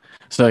on.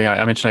 So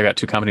I mentioned I got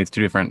two companies,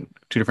 two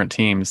different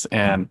teams,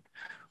 and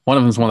one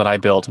of them is one that I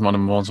built, and one of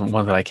them was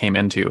one that I came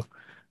into.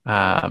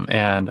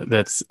 And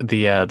that's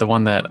the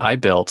one that I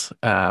built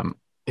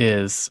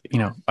is,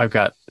 I've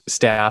got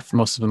staff,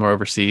 most of them are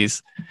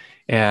overseas,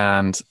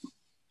 and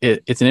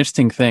it's an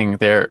interesting thing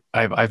there.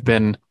 I've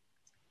been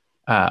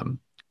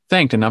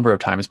thanked a number of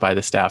times by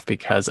the staff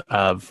because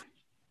of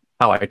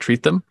how I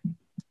treat them.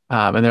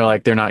 And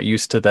they're not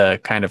used to the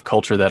kind of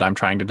culture that I'm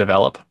trying to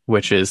develop,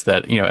 which is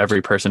that,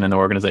 every person in the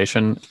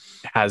organization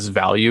has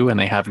value and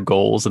they have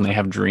goals and they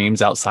have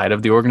dreams outside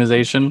of the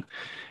organization,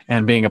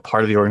 and being a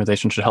part of the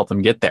organization should help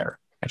them get there.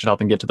 I should help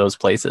them get to those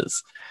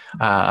places.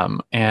 Because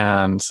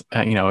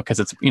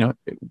it's,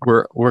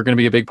 we're going to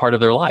be a big part of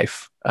their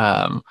life.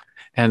 And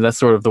that's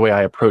sort of the way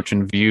I approach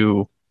and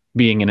view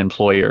being an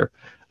employer.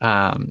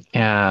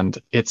 And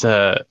it's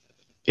an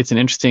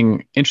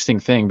interesting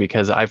thing,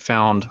 because I've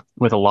found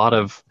with a lot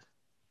of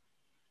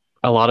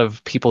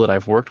people that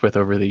I've worked with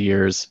over the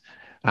years,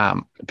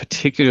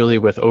 particularly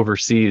with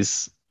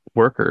overseas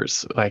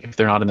workers, like if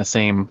they're not in the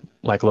same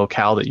like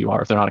locale that you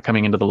are, if they're not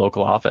coming into the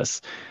local office,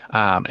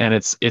 and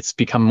it's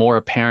become more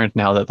apparent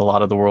now that a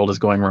lot of the world is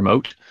going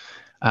remote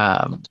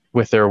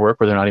with their work,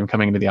 where they're not even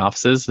coming into the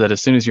offices, that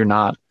as soon as you're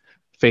not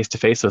face to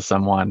face with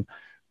someone,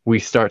 we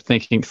start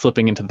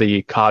slipping into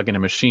the cog in a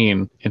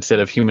machine instead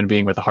of human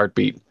being with a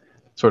heartbeat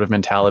sort of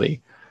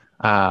mentality.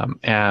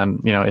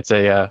 It's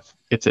an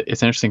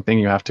interesting thing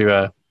you have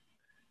to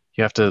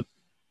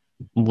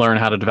learn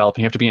how to develop,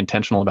 and you have to be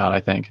intentional about, I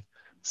think.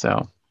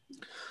 So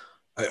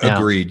yeah.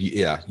 Agreed.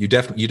 Yeah, you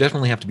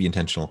definitely have to be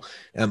intentional.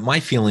 My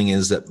feeling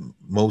is that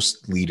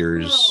most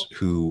leaders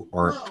who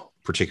aren't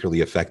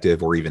particularly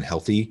effective or even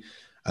healthy,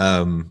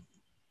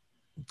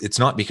 it's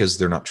not because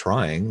they're not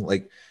trying.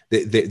 Like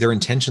their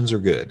intentions are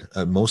good.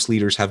 Most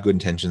leaders have good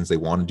intentions. They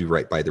want to do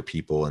right by their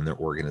people and their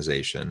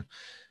organization.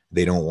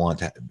 They don't want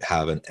to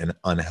have an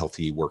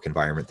unhealthy work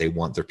environment. They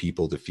want their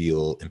people to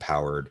feel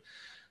empowered.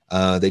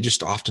 They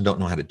just often don't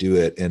know how to do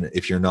it. And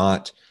if you're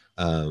not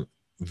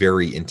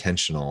very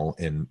intentional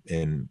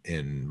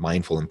and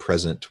mindful and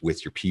present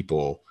with your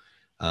people,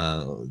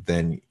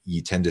 then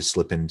you tend to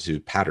slip into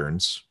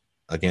patterns,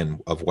 again,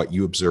 of what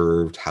you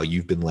observed, how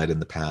you've been led in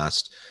the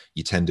past.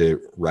 You tend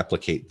to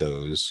replicate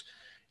those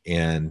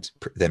and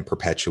then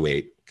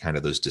perpetuate kind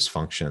of those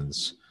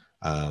dysfunctions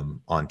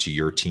onto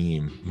your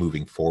team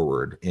moving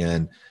forward.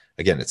 And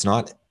again, it's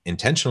not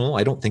intentional.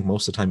 I don't think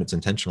most of the time it's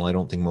intentional. I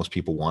don't think most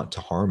people want to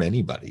harm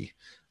anybody.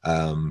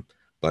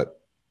 But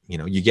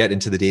you get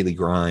into the daily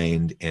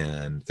grind,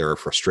 and there are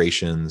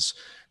frustrations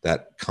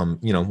that come,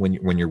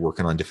 when you're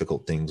working on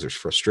difficult things, there's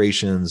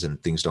frustrations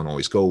and things don't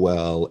always go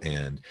well,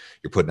 and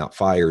you're putting out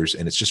fires,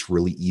 and it's just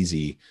really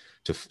easy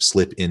to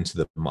slip into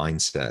the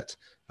mindset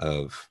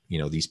of,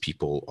 these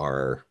people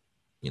are,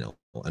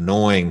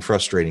 annoying,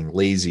 frustrating,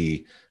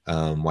 lazy.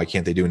 Why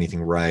can't they do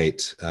anything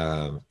right?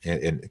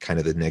 And kind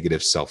of the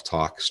negative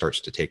self-talk starts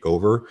to take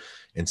over,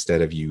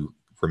 instead of you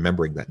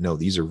remembering that, no,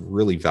 these are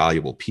really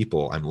valuable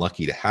people. I'm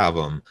lucky to have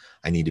them.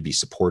 I need to be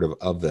supportive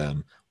of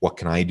them. What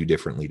can I do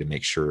differently to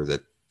make sure that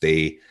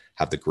they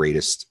have the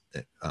greatest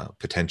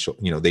potential?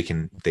 They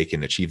can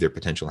achieve their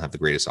potential and have the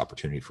greatest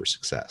opportunity for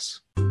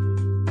success.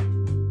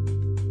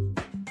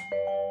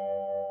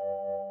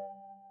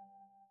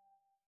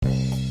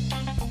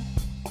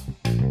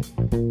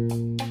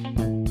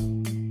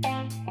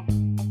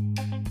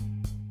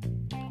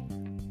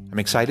 I'm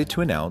excited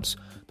to announce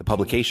the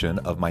publication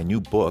of my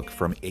new book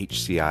from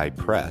HCI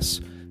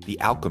Press, The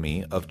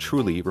Alchemy of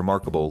Truly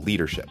Remarkable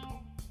Leadership: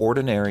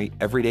 Ordinary,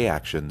 Everyday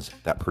Actions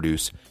that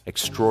Produce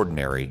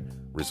Extraordinary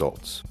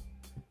Results.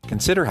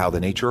 Consider how the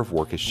nature of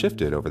work has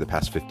shifted over the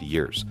past 50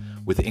 years.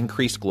 With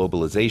increased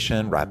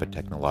globalization, rapid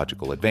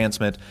technological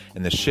advancement,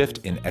 and the shift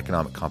in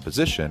economic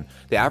composition,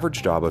 the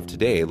average job of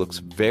today looks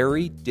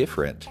very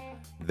different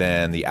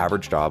than the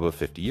average job of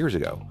 50 years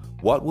ago.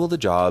 What will the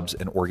jobs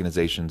and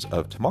organizations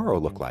of tomorrow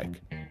look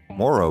like?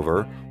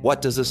 Moreover,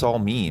 what does this all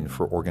mean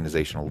for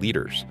organizational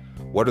leaders?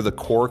 What are the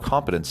core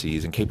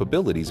competencies and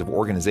capabilities of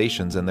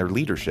organizations and their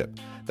leadership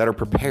that are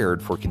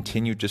prepared for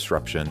continued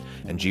disruption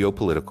and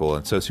geopolitical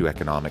and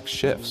socioeconomic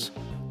shifts?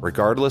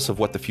 Regardless of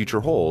what the future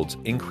holds,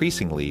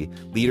 increasingly,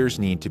 leaders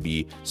need to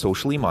be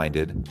socially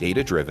minded,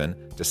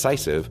 data-driven,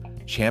 decisive,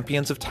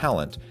 champions of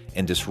talent,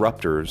 and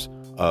disruptors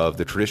of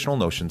the traditional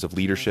notions of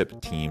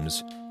leadership,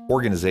 teams,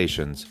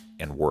 organizations,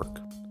 and work.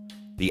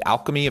 The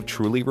Alchemy of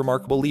Truly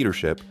Remarkable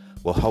Leadership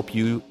will help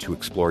you to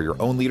explore your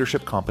own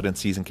leadership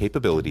competencies and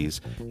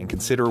capabilities and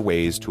consider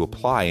ways to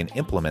apply and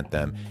implement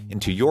them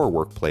into your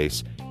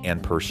workplace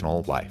and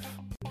personal life.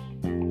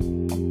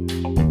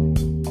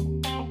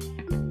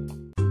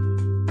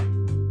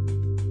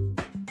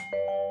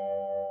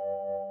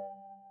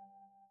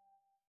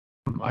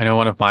 I know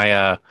one of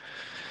my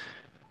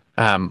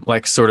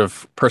sort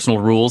of personal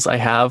rules I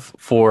have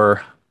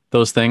for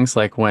those things,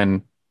 like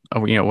when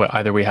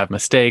either we have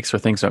mistakes or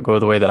things don't go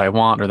the way that I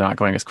want, or they're not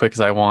going as quick as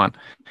I want.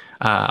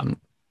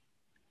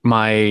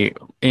 My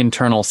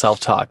internal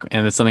self-talk,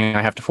 and it's something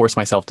I have to force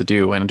myself to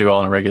do and do all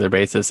on a regular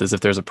basis, is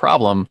if there's a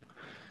problem,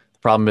 the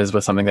problem is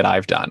with something that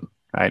I've done,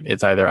 right?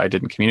 It's either I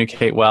didn't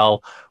communicate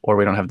well, or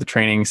we don't have the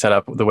training set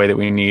up the way that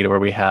we need, or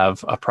we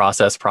have a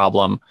process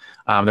problem.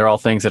 They're all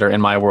things that are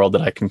in my world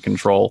that I can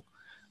control.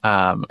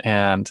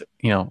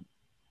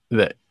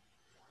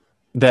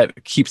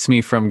 That keeps me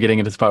from getting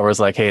into the spot where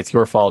it's like, hey, it's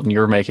your fault and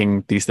you're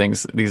making these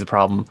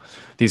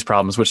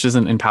problems, which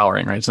isn't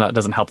empowering, right? It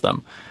doesn't help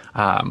them.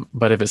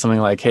 But if it's something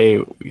like,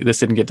 hey, this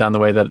didn't get done the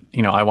way that,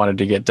 I wanted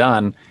to get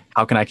done,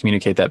 how can I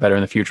communicate that better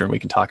in the future? And we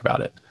can talk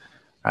about it.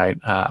 Right.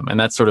 And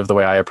that's sort of the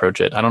way I approach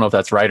it. I don't know if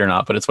that's right or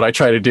not, but it's what I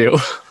try to do.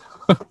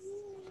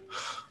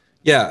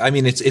 Yeah, I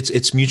mean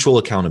it's mutual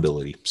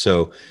accountability.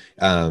 So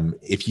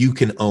if you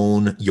can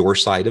own your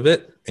side of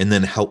it and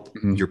then help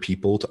Mhm. your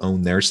people to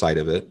own their side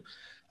of it,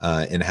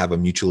 and have a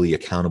mutually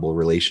accountable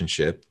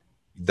relationship,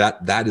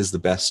 that is the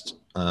best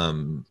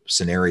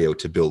scenario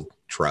to build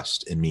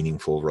trust and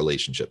meaningful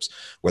relationships.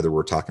 Whether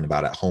we're talking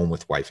about at home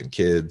with wife and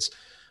kids,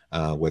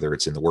 whether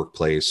it's in the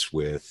workplace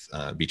with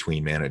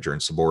between manager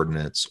and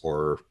subordinates,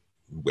 or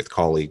with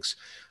colleagues,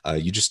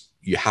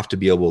 you have to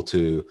be able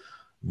to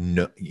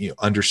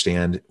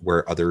understand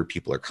where other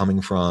people are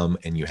coming from,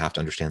 and you have to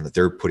understand that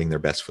they're putting their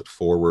best foot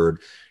forward.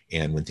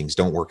 And when things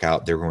don't work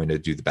out, they're going to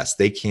do the best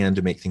they can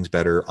to make things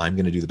better. I'm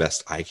going to do the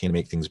best I can to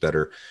make things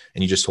better.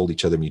 And you just hold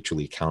each other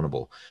mutually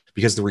accountable,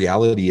 because the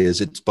reality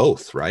is it's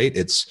both, right?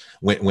 It's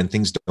when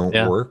things don't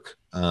Yeah. work,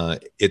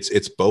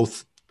 it's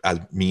both. As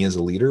me as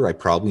a leader, I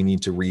probably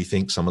need to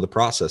rethink some of the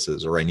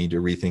processes, or I need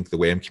to rethink the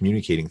way I'm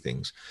communicating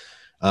things.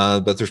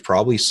 But there's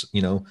probably,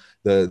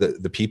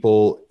 the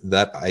people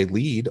that I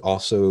lead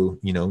also,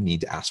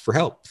 need to ask for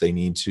help. They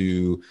need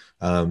to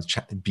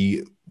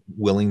be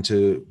willing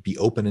to be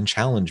open and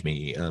challenge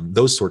me,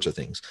 those sorts of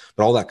things.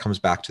 But all that comes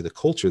back to the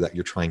culture that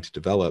you're trying to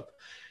develop.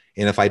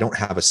 And if I don't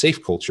have a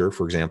safe culture,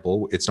 for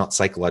example, it's not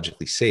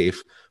psychologically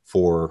safe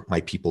for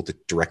my people to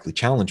directly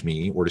challenge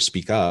me, or to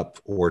speak up,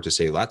 or to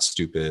say, well, that's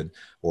stupid,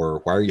 or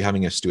why are you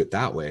having us do it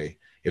that way?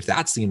 If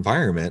that's the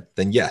environment,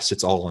 then yes,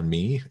 it's all on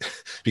me,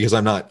 because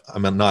I'm not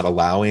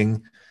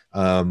allowing,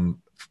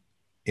 I'm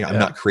Yeah.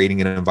 not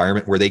creating an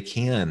environment where they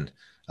can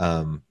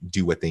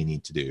do what they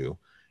need to do.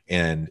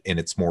 And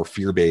it's more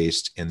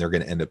fear-based, and they're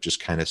going to end up just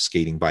kind of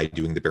skating by,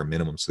 doing the bare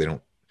minimum, so they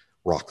don't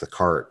rock the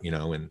cart,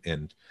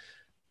 and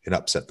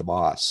upset the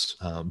boss.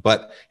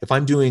 But if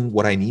I'm doing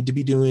what I need to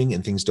be doing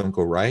and things don't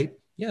go right,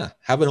 yeah,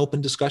 have an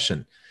open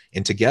discussion,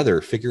 and together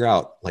figure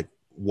out like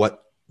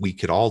what we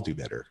could all do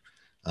better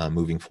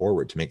moving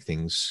forward to make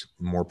things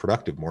more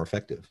productive, more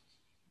effective.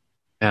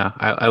 Yeah,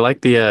 I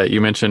like the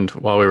you mentioned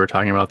while we were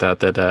talking about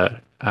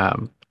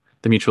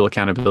the mutual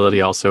accountability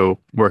also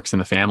works in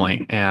the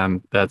family,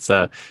 and that's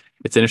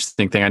it's an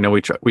interesting thing. I know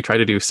we try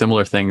to do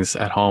similar things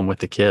at home with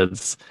the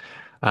kids,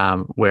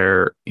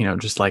 where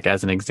just like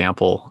as an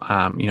example,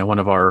 one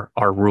of our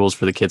rules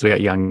for the kids, we got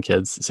young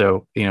kids,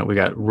 so we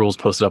got rules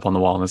posted up on the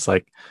wall, and it's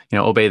like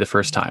obey the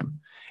first time.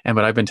 And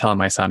but I've been telling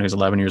my son, who's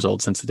 11 years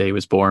old, since the day he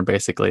was born,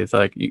 basically, it's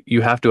like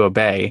you have to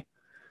obey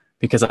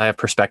because I have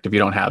perspective you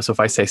don't have. So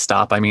if I say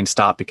stop, I mean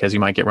stop, because you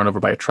might get run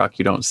over by a truck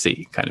you don't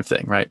see, kind of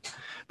thing, right?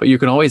 But you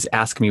can always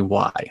ask me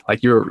why.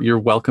 Like you're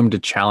welcome to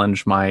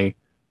challenge my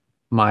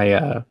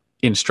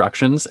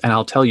instructions, and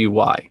I'll tell you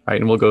why, right?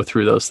 And we'll go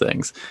through those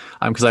things,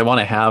 because I want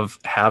to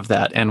have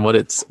that. And what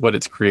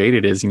it's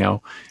created is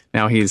now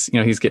he's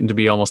getting to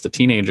be almost a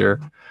teenager,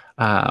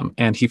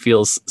 and he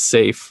feels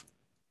safe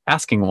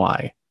asking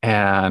why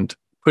and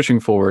pushing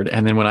forward.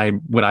 And then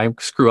when I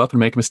screw up and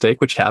make a mistake,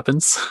 which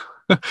happens,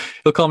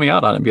 he'll call me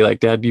out on it and be like,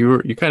 "Dad,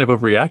 you kind of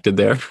overreacted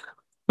there,"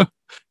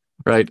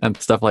 right? And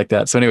stuff like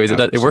that. So, anyways, it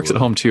works at Absolutely.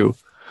 home too,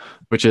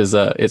 which is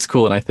it's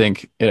cool, and I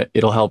think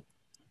it'll help.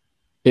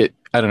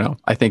 I don't know.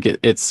 I think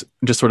it's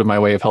just sort of my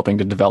way of helping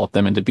to develop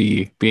them into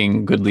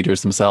being good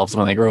leaders themselves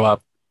when they grow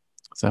up.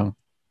 So,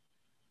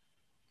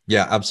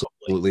 Yeah,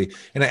 absolutely.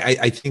 And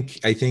I think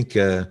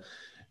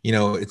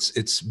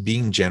it's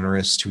being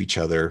generous to each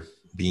other,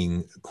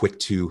 being quick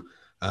to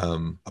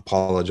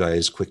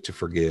apologize, quick to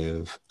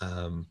forgive,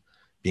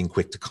 being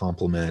quick to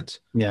compliment.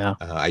 yeah,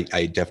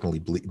 I definitely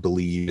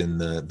believe in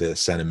the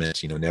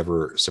sentiment,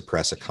 never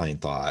suppress a kind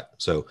thought.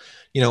 So,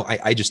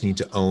 I just need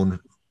to own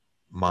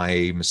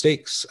my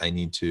mistakes. I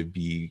need to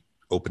be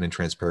open and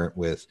transparent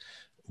with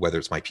whether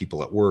it's my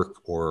people at work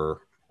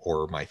or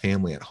my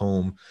family at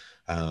home.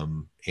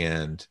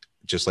 And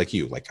just like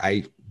you, like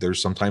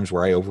there's sometimes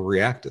where I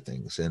overreact to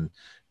things, and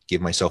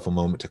give myself a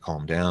moment to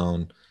calm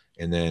down,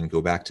 and then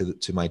go back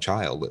to my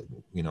child,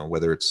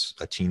 whether it's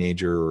a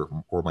teenager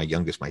or my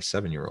youngest, my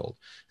 7-year old,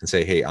 and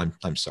say, hey,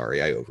 I'm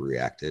sorry, I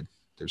overreacted.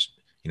 There's,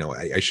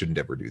 I shouldn't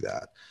ever do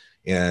that.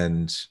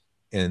 And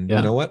you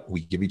yeah, know what?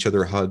 We give each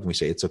other a hug and we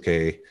say, it's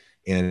okay.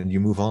 And you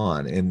move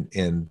on.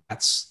 And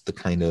that's the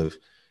kind of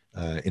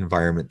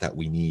environment that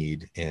we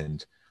need.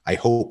 And I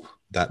hope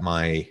that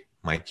my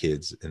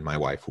kids and my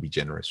wife will be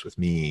generous with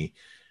me,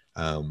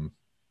 in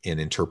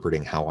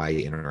interpreting how I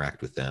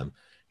interact with them.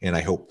 And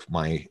I hope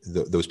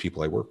those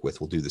people I work with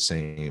will do the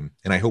same.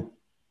 And I hope,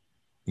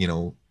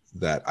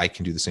 that I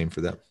can do the same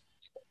for them.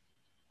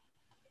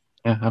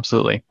 yeah,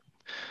 absolutely.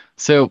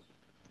 So,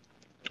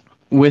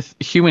 with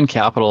human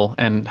capital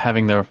and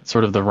having the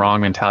sort of the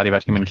wrong mentality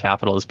about human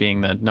capital as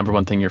being the number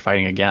one thing you're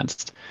fighting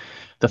against,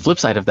 the flip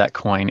side of that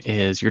coin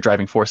is your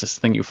driving force is the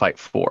thing you fight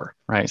for,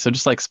 right? So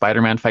just like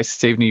Spider-Man fights to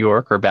save New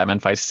York, or Batman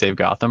fights to save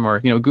Gotham, or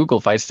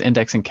Google fights to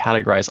index and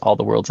categorize all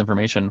the world's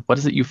information, what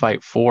is it you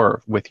fight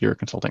for with your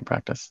consulting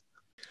practice?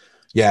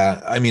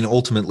 Yeah. I mean,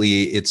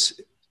 ultimately, it's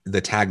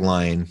the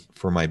tagline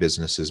for my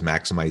business is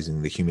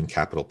maximizing the human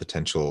capital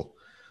potential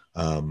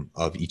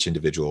of each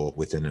individual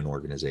within an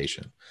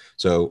organization.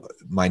 So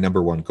my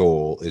number one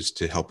goal is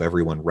to help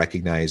everyone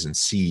recognize and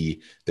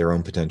see their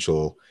own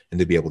potential and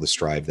to be able to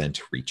strive then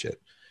to reach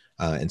it.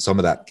 And some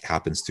of that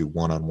happens through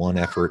one-on-one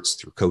efforts,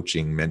 through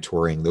coaching,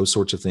 mentoring, those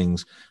sorts of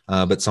things.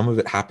 But some of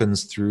it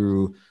happens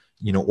through,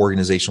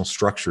 organizational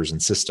structures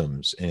and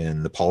systems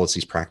and the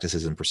policies,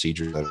 practices, and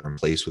procedures that are in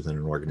place within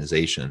an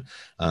organization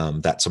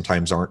that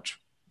sometimes aren't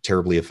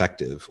terribly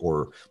effective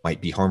or might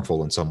be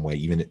harmful in some way,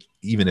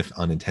 even if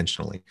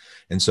unintentionally.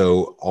 And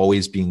so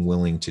always being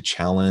willing to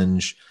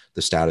challenge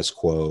the status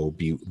quo,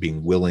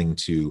 being willing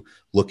to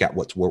look at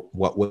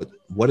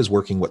what is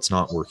working, what's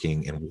not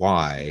working, and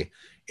why.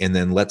 And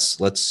then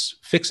let's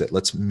fix it.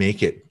 Let's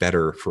make it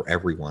better for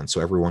everyone, so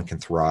everyone can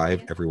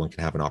thrive. Everyone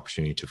can have an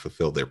opportunity to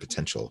fulfill their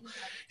potential.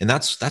 And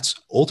that's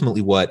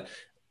ultimately what,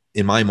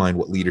 in my mind,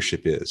 what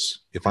leadership is.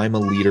 If I'm a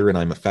leader and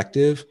I'm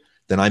effective,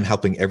 then I'm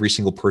helping every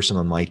single person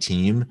on my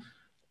team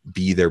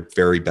be their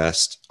very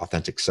best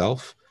authentic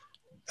self,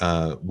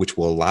 which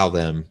will allow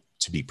them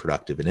to be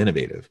productive and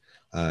innovative,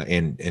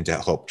 and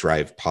to help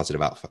drive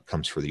positive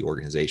outcomes for the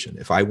organization.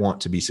 If I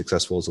want to be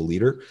successful as a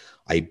leader,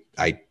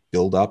 I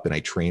build up and I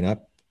train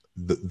up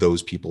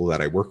those people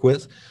that I work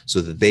with so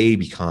that they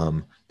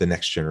become the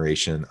next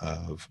generation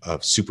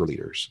of super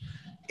leaders.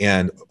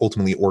 And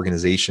ultimately,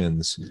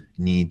 organizations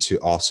need to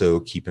also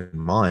keep in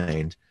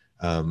mind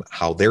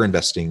how they're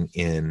investing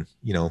in,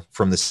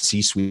 from the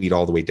C-suite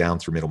all the way down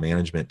through middle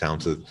management, down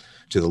to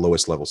the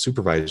lowest level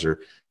supervisor,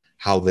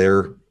 how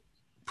they're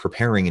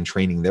preparing and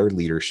training their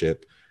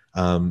leadership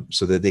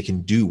so that they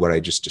can do what I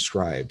just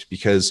described.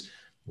 Because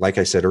like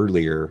I said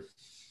earlier,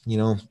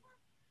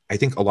 I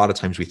think a lot of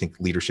times we think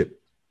leadership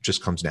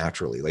just comes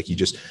naturally. like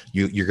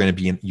you're going to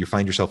be you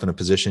find yourself in a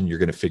position, you're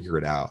going to figure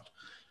it out.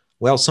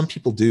 Well, some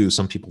people do,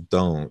 some people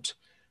don't.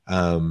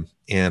 And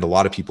a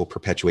lot of people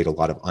perpetuate a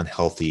lot of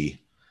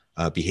unhealthy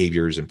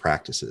behaviors and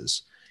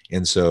practices.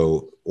 And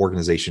so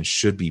organizations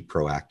should be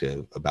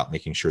proactive about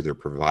making sure they're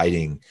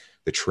providing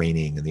the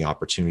training and the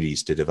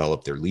opportunities to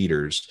develop their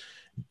leaders,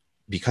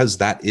 because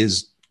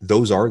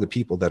those are the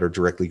people that are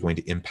directly going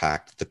to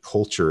impact the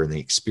culture and the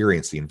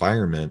experience, the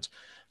environment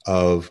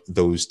of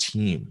those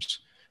teams.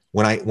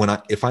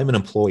 If I'm an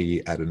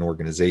employee at an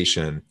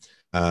organization,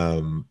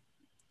 the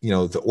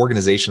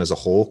organization as a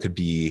whole could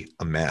be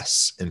a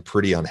mess and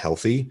pretty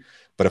unhealthy.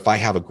 But if I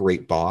have a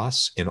great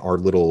boss in our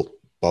little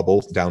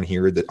bubble down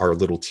here, that our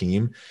little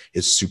team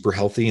is super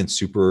healthy and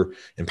super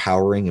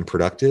empowering and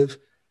productive,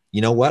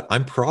 you know what?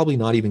 I'm probably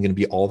not even going to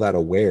be all that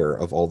aware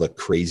of all the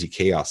crazy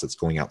chaos that's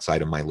going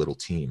outside of my little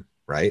team.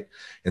 Right.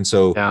 And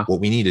so what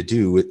we need to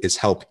do is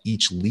help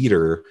each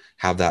leader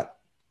have that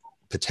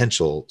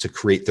potential to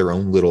create their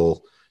own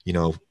little,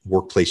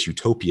 workplace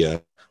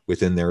utopia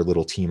within their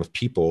little team of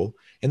people.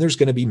 And there's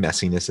going to be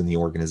messiness in the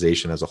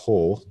organization as a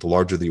whole. The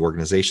larger the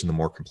organization, the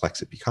more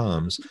complex it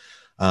becomes.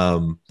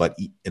 But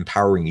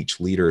empowering each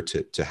leader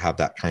to have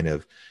that kind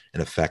of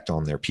an effect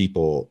on their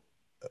people.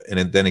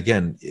 And then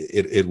again,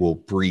 it will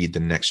breed the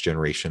next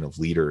generation of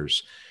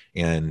leaders,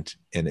 and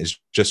is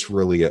just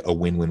really a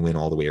win-win-win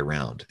all the way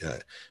around,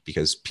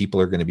 because people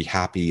are going to be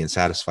happy and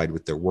satisfied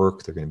with their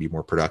work. They're going to be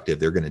more productive.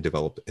 They're going to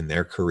develop in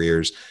their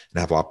careers and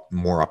have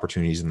more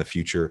opportunities in the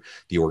future.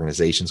 The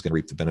organization is going to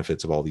reap the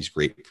benefits of all these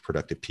great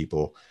productive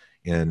people.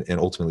 And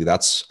ultimately,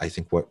 that's, I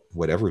think,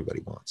 what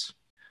everybody wants.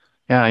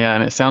 Yeah.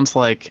 And it sounds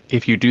like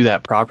if you do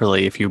that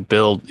properly, if you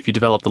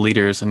develop the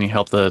leaders and you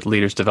help the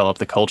leaders develop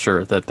the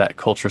culture, that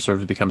culture sort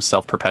of becomes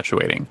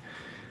self-perpetuating.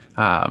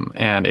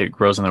 And it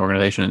grows in the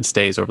organization and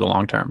stays over the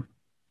long term.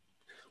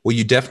 Well,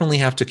 you definitely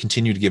have to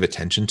continue to give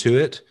attention to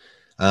it.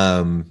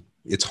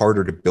 It's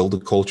harder to build a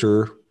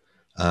culture,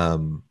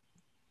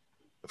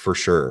 for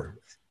sure.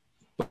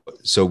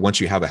 So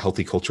once you have a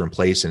healthy culture in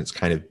place and it's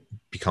kind of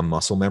become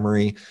muscle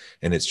memory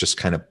and it's just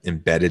kind of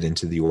embedded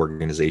into the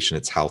organization,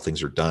 it's how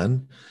things are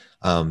done,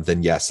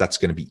 then yes, that's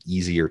going to be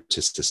easier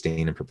to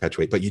sustain and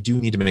perpetuate. But you do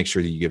need to make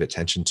sure that you give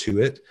attention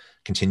to it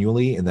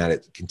continually and that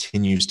it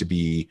continues to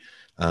be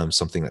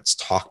something that's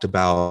talked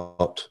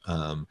about,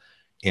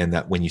 and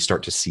that when you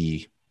start to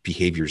see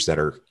behaviors that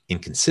are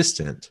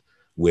inconsistent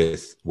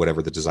with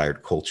whatever the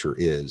desired culture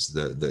is,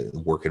 the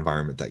work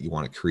environment that you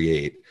want to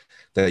create,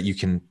 that you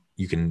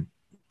can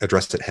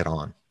address it head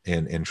on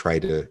and try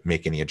to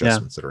make any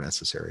adjustments that are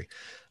necessary.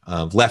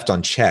 Left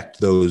unchecked,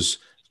 those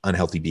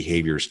unhealthy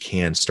behaviors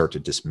can start to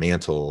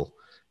dismantle,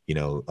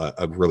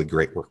 a really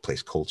great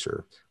workplace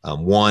culture.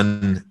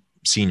 One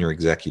senior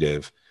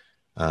executive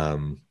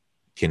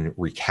can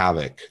wreak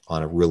havoc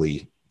on a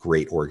really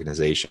great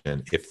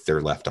organization if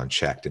they're left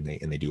unchecked and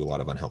they do a lot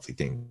of unhealthy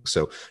things.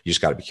 So you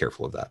just got to be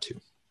careful of that too.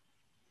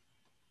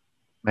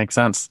 Makes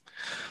sense.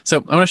 So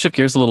I want to shift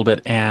gears a little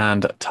bit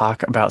and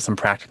talk about some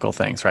practical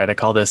things, right? I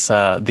call this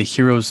the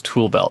hero's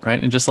tool belt,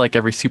 right? And just like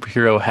every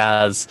superhero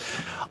has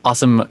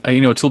awesome,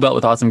 a tool belt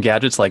with awesome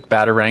gadgets like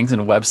batarangs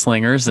and web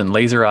slingers and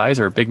laser eyes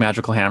or big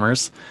magical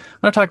hammers, I'm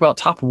going to talk about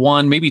top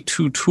one, maybe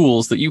two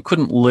tools that you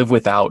couldn't live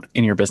without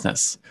in your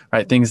business,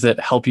 right? Things that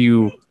help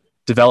you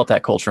develop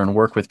that culture and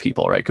work with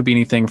people, right? It could be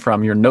anything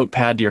from your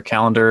notepad to your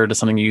calendar to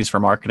something you use for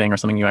marketing or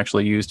something you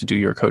actually use to do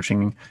your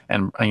coaching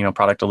and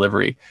product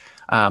delivery.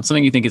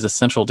 Something you think is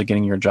essential to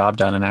getting your job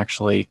done and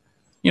actually,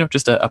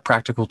 just a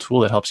practical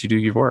tool that helps you do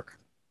your work.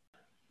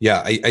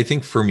 Yeah, I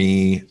think for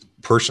me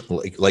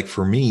personally, like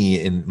for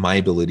me in my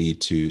ability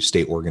to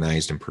stay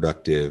organized and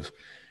productive,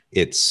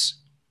 it's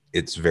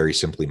very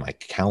simply my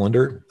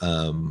calendar,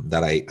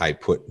 that I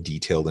put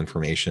detailed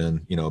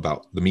information,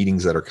 about the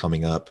meetings that are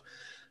coming up,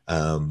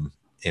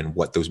 and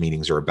what those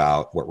meetings are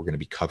about, what we're going to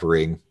be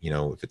covering.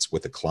 If it's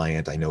with a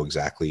client, I know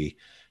exactly,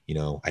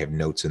 I have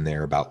notes in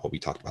there about what we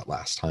talked about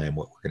last time,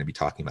 what we're going to be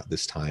talking about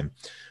this time.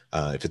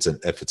 If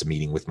it's a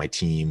meeting with my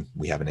team,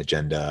 we have an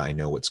agenda. I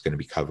know what's going to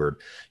be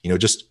covered.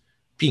 Just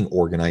being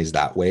organized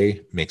that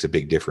way makes a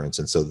big difference.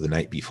 And so the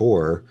night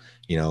before,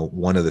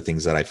 one of the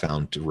things that I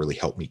found to really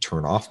help me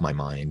turn off my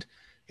mind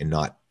and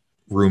not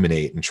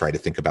ruminate and try to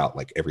think about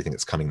like everything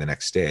that's coming the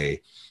next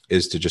day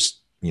is to just,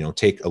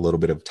 take a little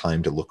bit of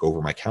time to look over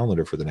my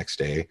calendar for the next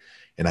day.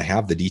 And I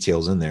have the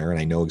details in there and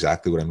I know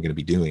exactly what I'm going to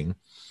be doing.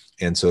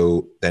 And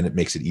so then it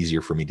makes it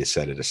easier for me to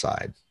set it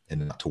aside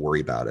and not to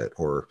worry about it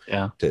or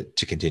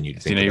to continue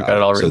to think about you've got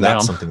it all written so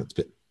that's down. something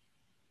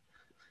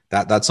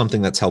that's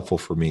something that's helpful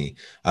for me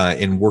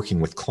in working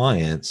with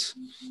clients,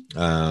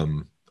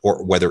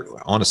 or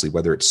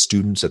whether it's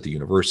students at the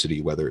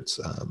university, whether it's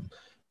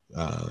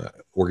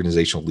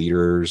organizational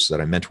leaders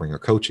that I'm mentoring or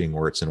coaching,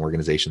 or it's an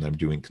organization that I'm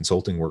doing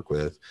consulting work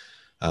with.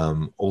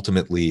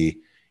 Ultimately,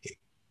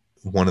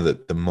 one of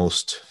the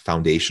most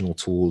foundational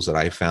tools that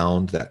I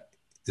found that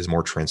is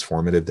more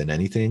transformative than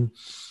anything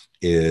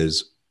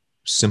is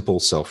simple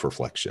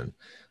self-reflection,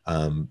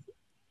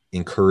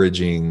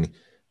 encouraging,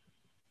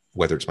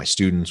 whether it's my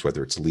students,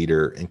 whether it's a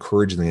leader,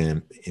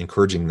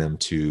 encouraging them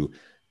to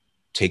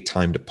take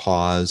time to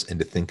pause and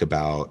to think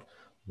about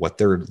what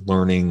they're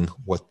learning,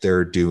 what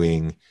they're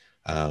doing,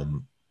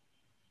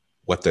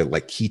 what the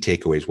like key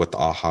takeaways, what the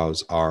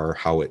ahas are,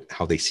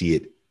 how they see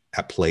it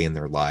at play in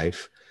their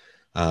life.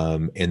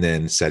 And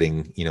then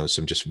setting,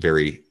 some just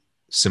very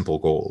simple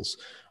goals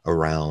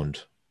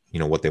around,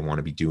 what they want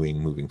to be doing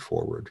moving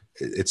forward.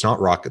 It's not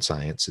rocket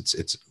science.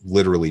 It's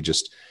literally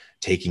just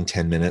taking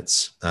 10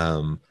 minutes,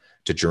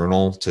 to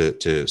journal,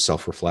 to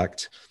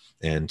self-reflect,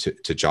 and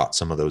to jot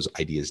some of those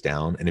ideas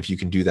down. And if you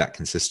can do that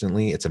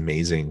consistently, it's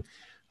amazing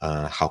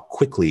how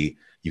quickly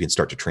you can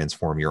start to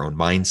transform your own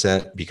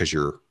mindset, because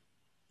you're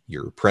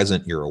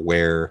present, you're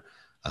aware,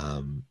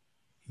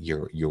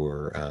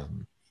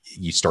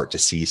 you start to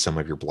see some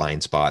of your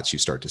blind spots. You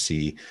start to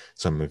see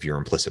some of your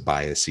implicit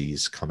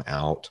biases come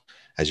out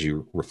as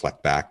you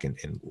reflect back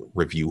and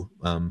review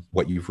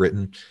what you've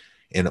written.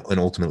 And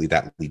ultimately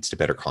that leads to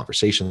better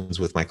conversations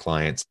with my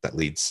clients. That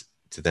leads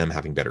to them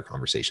having better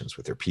conversations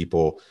with their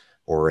people,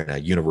 or in a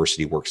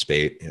university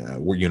workspace,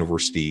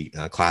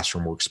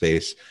 classroom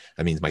workspace.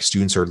 That means my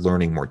students are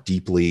learning more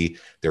deeply.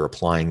 They're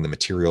applying the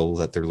material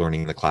that they're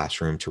learning in the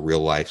classroom to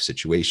real life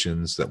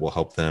situations that will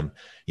help them,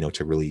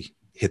 to really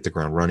hit the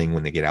ground running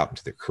when they get out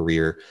into their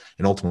career.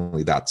 And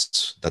ultimately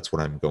that's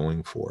what I'm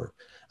going for.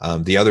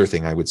 The other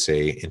thing I would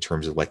say in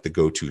terms of like the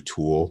go-to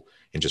tool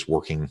and just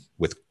working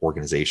with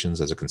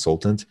organizations as a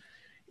consultant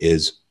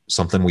is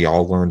something we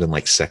all learned in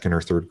like second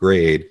or third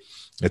grade.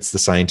 It's the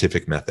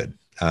scientific method.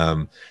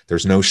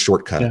 There's no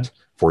shortcut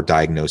for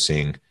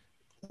diagnosing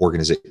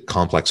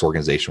complex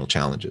organizational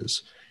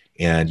challenges.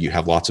 And you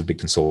have lots of big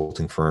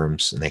consulting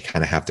firms, and they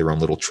kind of have their own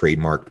little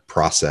trademark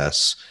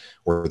process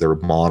or their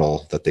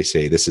model that they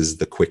say, this is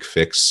the quick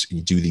fix.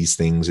 You do these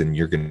things and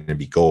you're going to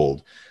be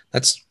gold.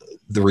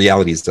 The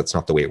reality is that's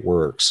not the way it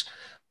works.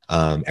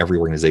 Every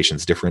organization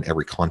is different.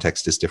 Every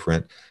context is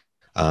different.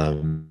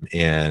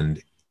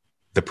 And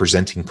the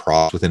presenting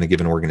problem within a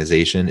given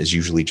organization is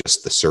usually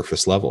just the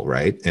surface level,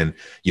 right? And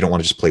you don't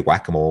want to just play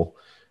whack-a-mole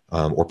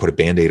or put a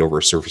Band-Aid over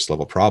a surface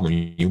level problem.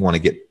 You want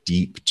to get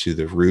deep to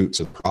the roots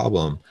of the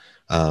problem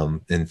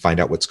and find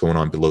out what's going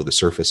on below the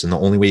surface. And the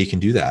only way you can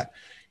do that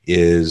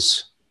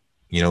is,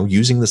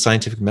 using the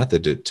scientific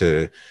method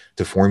to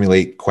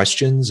formulate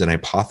questions and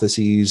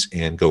hypotheses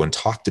and go and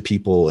talk to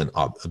people and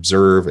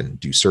observe and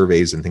do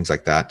surveys and things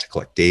like that to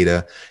collect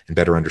data and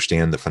better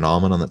understand the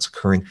phenomenon that's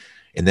occurring.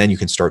 And then you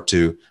can start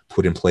to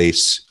put in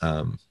place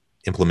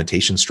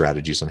implementation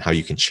strategies on how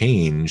you can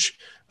change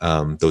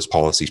those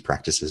policies,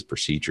 practices,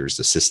 procedures,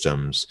 the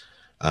systems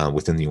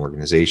within the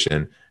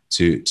organization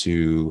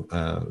to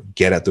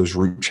get at those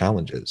root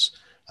challenges.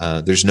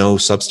 There's no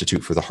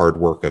substitute for the hard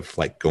work of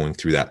like going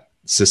through that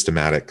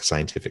systematic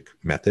scientific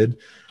method.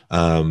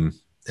 And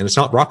it's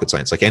not rocket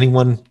science. Like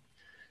anyone,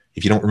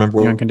 if you don't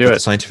remember what the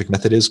scientific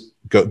method is,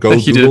 go you Google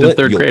did it in it.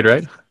 third grade,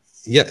 right?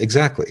 Yeah,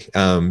 exactly.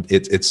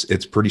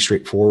 It's pretty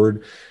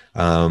straightforward,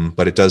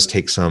 but it does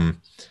take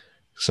some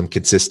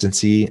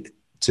consistency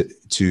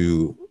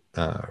to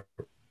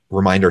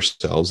remind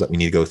ourselves that we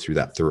need to go through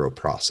that thorough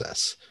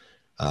process.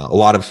 A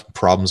lot of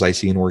problems I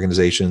see in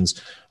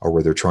organizations are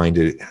where they're trying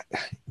to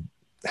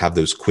have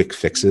those quick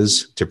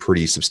fixes to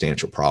pretty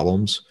substantial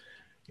problems,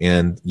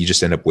 and you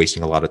just end up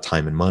wasting a lot of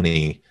time and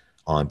money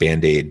on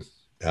Band-Aid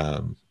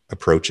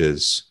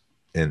approaches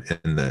and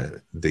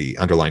the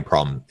underlying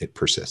problem, it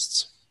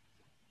persists.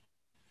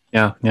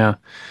 Yeah, yeah.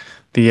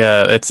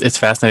 It's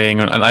fascinating,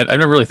 and I've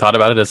never really thought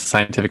about it as a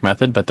scientific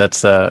method, but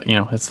that's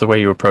it's the way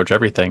you approach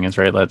everything is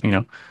right.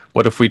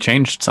 What if we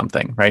changed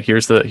something, right?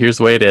 Here's the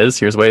way it is.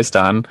 Here's the way it's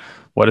done.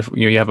 What if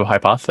you have a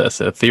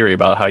hypothesis, a theory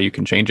about how you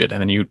can change it, and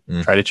then you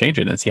try to change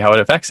it and see how it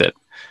affects it,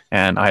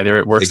 and either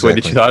it works the way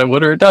that you thought it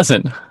would, or it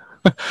doesn't.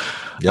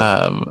 Yep.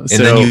 And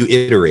then you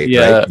iterate,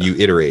 right? You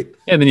iterate,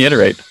 and then you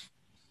iterate.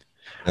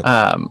 Yep.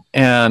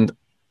 And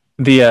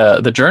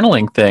the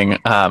journaling thing,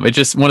 it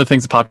just, one of the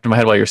things that popped in my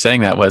head while you're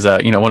saying that was,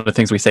 one of the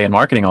things we say in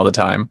marketing all the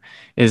time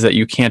is that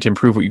you can't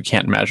improve what you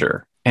can't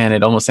measure. And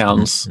it almost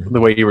sounds the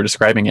way you were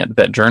describing it,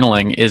 that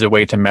journaling is a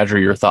way to measure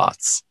your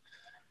thoughts,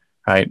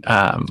 right?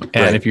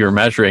 And if you're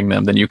measuring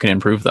them, then you can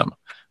improve them.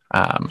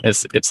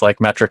 It's like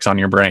metrics on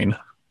your brain.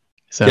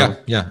 So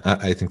yeah,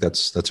 I think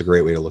that's a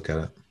great way to look at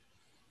it.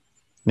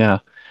 Yeah.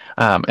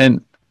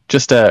 And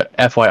just a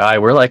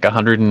FYI, we're like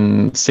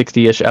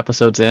 160-ish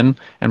episodes in,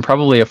 and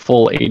probably a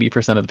full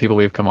 80% of the people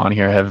we've come on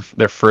here have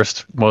their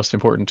first most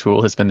important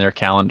tool has been their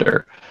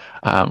calendar,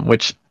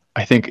 which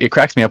I think it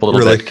cracks me up a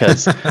little bit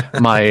because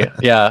my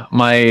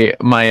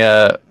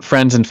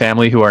friends and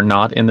family who are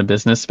not in the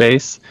business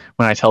space,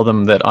 when I tell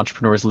them that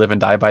entrepreneurs live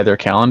and die by their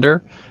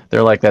calendar,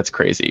 they're like, "That's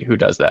crazy. Who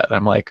does that?"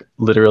 I'm like,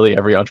 literally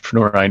every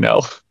entrepreneur I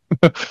know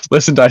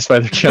lives and dies by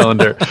their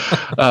calendar,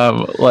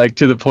 like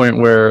to the point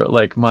where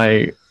like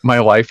my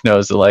wife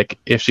knows that like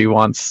if she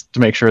wants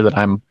to make sure that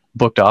I'm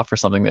booked off for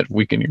something that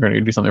you're going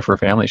to do something for her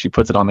family, she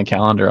puts it on the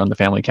calendar, on the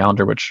family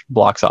calendar, which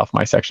blocks off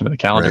my section of the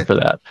calendar for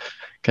that.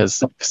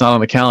 Because if it's not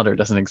on the calendar, it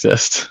doesn't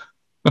exist.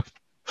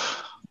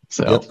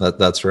 So yep,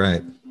 that's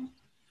right.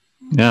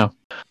 Yeah.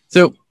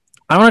 So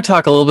I want to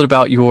talk a little bit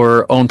about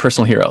your own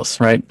personal heroes,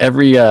 right?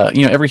 Every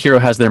hero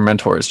has their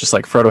mentors, just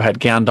like Frodo had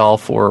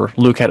Gandalf, or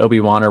Luke had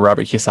Obi-Wan, or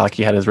Robert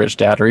Kiyosaki had his rich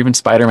dad, or even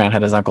Spider-Man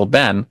had his Uncle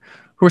Ben.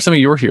 Who are some of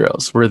your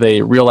heroes? Were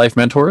they real life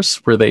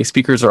mentors? Were they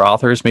speakers or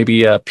authors?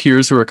 Maybe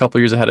peers who were a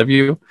couple years ahead of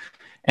you?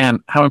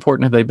 And how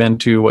important have they been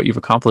to what you've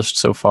accomplished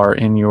so far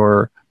in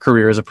your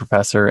career as a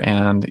professor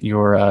and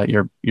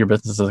your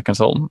business as a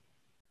consultant?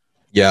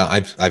 Yeah,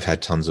 I've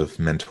had tons of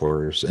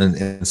mentors,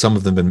 and some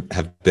of them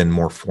have been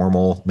more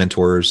formal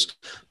mentors,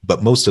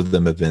 but most of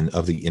them have been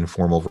of the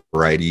informal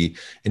variety,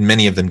 and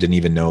many of them didn't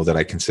even know that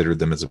I considered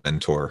them as a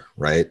mentor,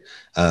 right?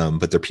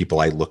 But they're people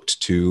I looked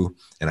to,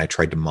 and I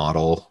tried to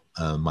model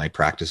my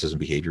practices and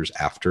behaviors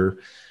after,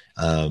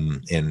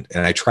 and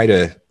I try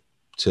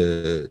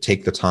to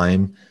take the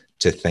time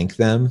to thank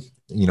them,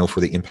 for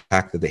the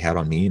impact that they had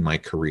on me in my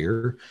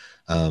career.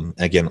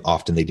 Again,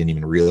 often they didn't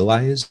even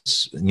realize,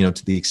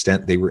 to the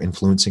extent they were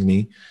influencing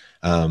me.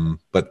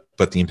 But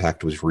the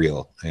impact was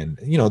real. And,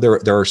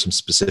 there are some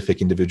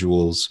specific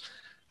individuals,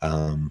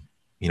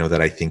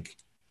 that I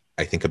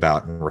think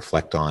about and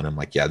reflect on. I'm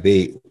like, yeah,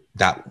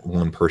 that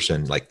one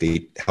person, like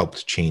they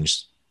helped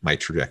change my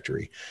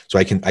trajectory. So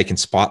I can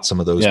spot some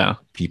of those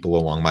people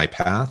along my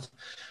path.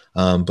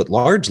 But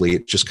largely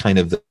it's just kind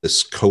of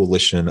this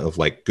coalition of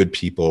like good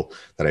people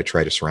that I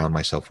try to surround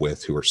myself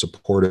with, who are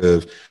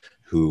supportive,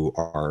 who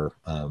are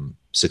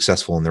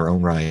successful in their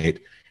own right,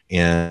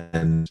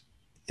 and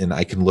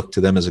I can look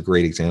to them as a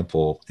great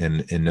example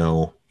and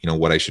know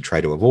what I should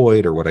try to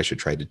avoid or what I should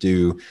try to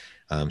do.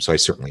 So I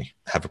certainly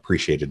have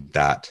appreciated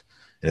that,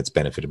 and it's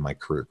benefited my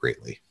career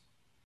greatly.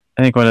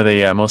 I think one of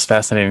the most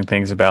fascinating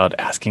things about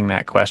asking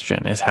that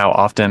question is how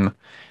often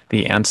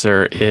the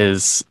answer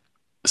is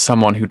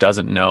someone who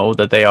doesn't know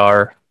that they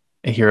are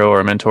a hero or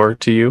a mentor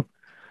to you,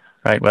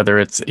 right? Whether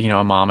it's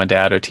a mom, a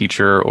dad, a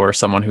teacher, or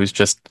someone who's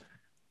just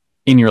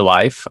in your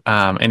life.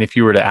 And if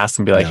you were to ask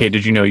them, be like, hey,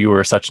 did you know you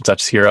were such and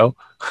such hero?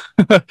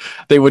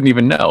 They wouldn't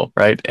even know,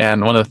 right?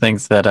 And one of the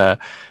things that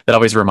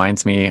always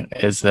reminds me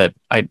is that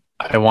I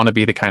want to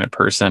be the kind of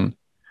person,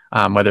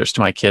 whether it's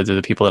to my kids or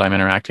the people that I'm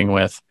interacting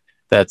with,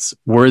 that's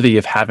worthy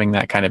of having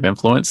that kind of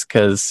influence,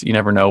 because you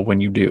never know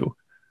when you do.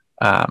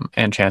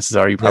 And chances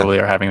are you probably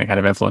are having that kind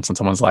of influence in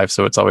someone's life.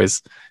 So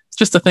it's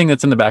just a thing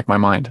that's in the back of my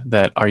mind,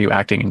 that are you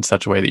acting in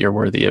such a way that you're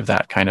worthy of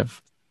that kind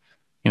of,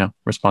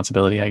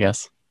 responsibility, I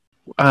guess.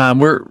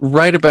 We're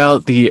right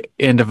about the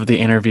end of the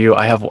interview.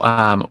 I have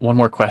one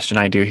more question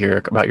I do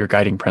here about your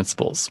guiding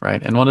principles,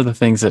 right? And one of the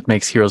things that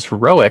makes heroes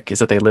heroic is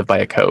that they live by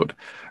a code,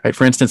 right?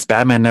 For instance,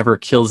 Batman never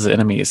kills his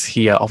enemies.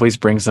 He always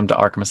brings them to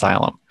Arkham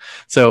Asylum.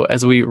 So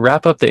as we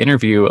wrap up the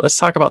interview, let's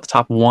talk about the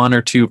top 1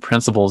 or 2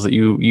 principles that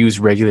you use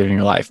regularly in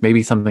your life.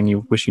 Maybe something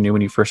you wish you knew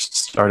when you first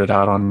started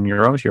out on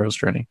your own hero's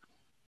journey.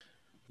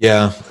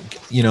 Yeah,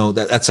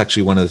 that's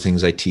actually one of the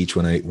things I teach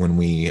when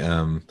we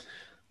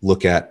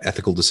look at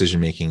ethical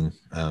decision-making,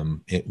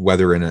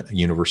 whether in a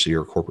university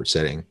or corporate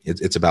setting.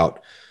 It's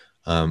about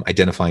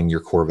identifying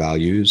your core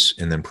values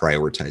and then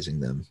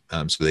prioritizing them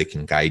so they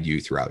can guide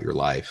you throughout your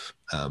life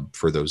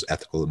for those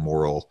ethical and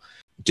moral,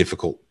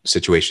 difficult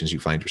situations you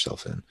find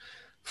yourself in.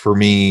 For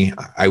me,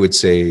 I would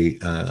say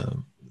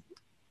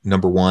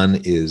number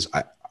 1 is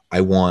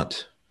I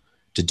want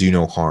to do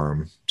no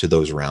harm to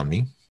those around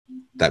me.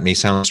 That may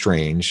sound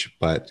strange,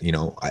 but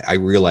I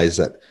realize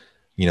that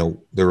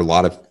there are a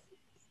lot of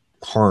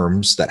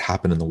harms that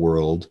happen in the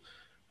world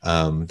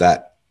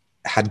that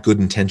had good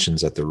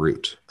intentions at the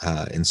root.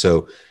 And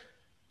so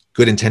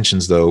good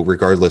intentions, though,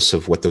 regardless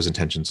of what those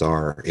intentions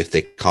are, if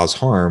they cause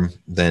harm,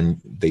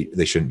 then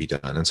they shouldn't be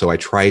done. And so I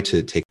try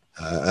to take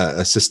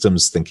a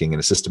systems thinking and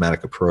a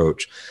systematic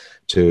approach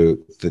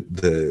to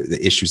the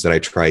issues that I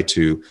try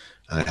to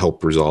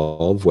help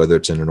resolve, whether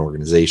it's in an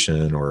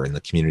organization or in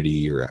the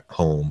community or at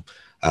home,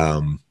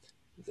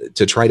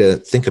 to try to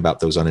think about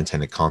those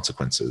unintended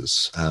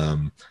consequences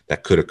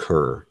that could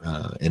occur.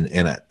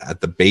 And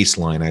at the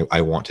baseline,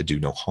 I want to do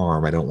no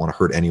harm. I don't want to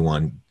hurt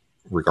anyone,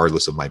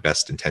 regardless of my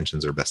best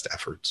intentions or best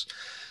efforts.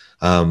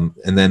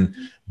 And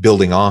then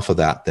building off of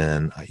that,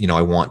 then,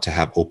 I want to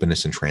have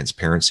openness and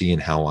transparency in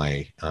how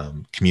I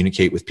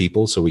communicate with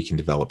people so we can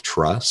develop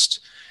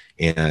trust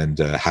and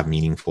have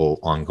meaningful,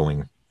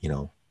 ongoing,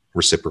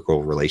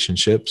 reciprocal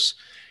relationships.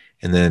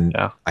 And then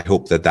I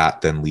hope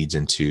that then leads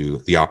into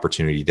the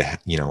opportunity to,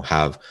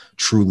 have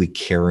truly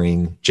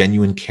caring,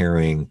 genuine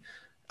caring,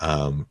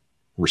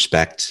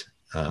 respect,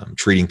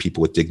 treating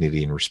people with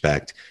dignity and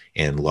respect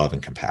and love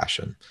and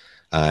compassion.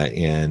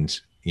 And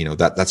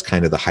that's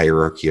kind of the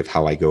hierarchy of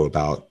how I go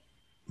about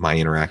my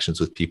interactions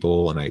with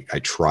people. And I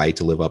try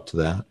to live up to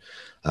that.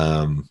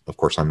 Of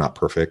course, I'm not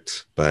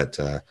perfect, but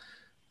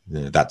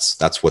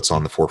that's what's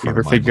on the forefront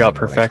of my mind. If you figure out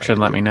perfection,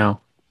 let me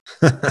know.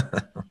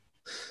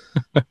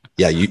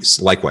 Yeah, you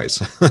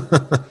likewise.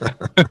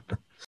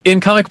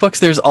 In comic books,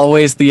 there's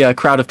always the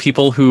crowd of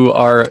people who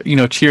are,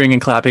 cheering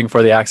and clapping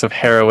for the acts of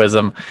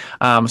heroism.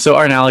 So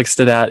our analogy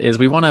to that is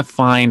we want to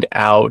find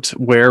out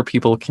where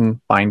people can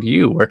find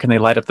you. Where can they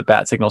light up the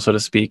bat signal, so to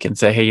speak, and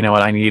say, hey, you know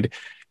what, I need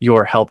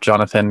your help,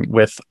 Jonathan,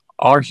 with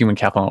our human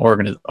capital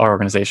our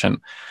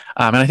organization.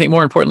 And I think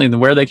more importantly than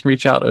where they can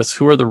reach out is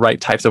who are the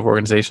right types of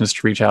organizations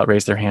to reach out,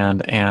 raise their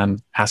hand,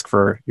 and ask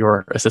for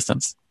your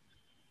assistance.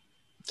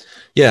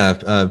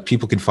 Yeah,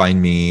 people can find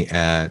me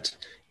at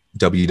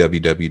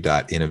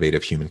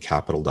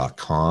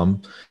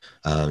www.innovativehumancapital.com.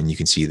 And you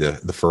can see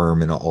the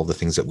firm and all the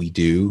things that we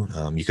do.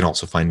 You can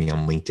also find me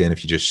on LinkedIn.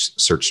 If you just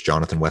search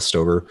Jonathan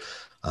Westover,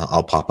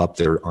 I'll pop up.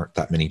 There aren't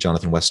that many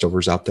Jonathan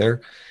Westovers out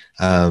there.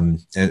 And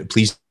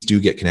please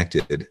do get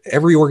connected.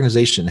 Every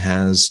organization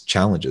has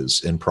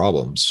challenges and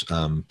problems.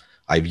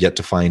 I've yet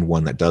to find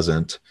one that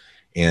doesn't.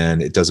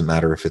 And it doesn't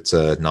matter if it's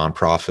a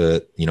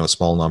nonprofit, a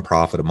small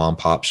nonprofit, a mom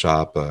pop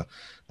shop, a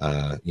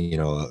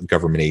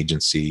government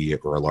agency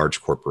or a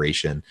large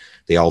corporation.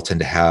 They all tend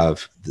to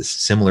have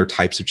similar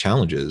types of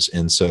challenges.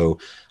 And so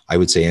I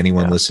would say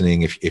anyone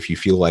listening, if you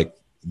feel like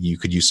you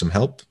could use some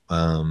help,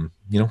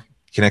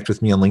 connect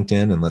with me on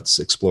LinkedIn and let's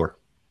explore.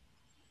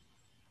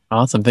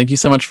 Awesome. Thank you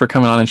so much for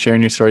coming on and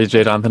sharing your stories,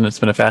 Jay Jonathan. It's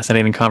been a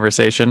fascinating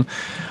conversation.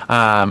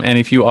 And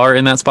if you are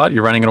in that spot,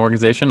 you're running an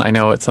organization, I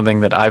know it's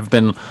something that I've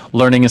been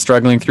learning and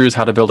struggling through is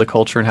how to build a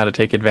culture and how to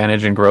take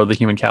advantage and grow the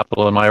human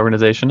capital in my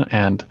organization.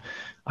 And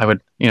I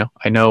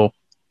know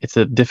it's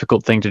a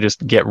difficult thing to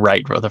just get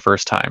right for the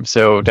first time.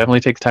 So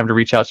definitely take the time to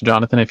reach out to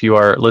Jonathan if you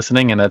are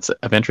listening and that's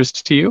of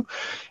interest to you.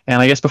 And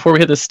I guess before we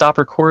hit the stop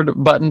record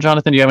button,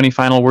 Jonathan, do you have any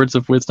final words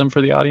of wisdom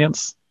for the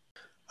audience?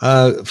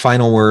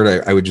 Final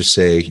word, I would just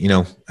say,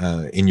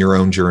 in your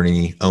own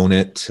journey, own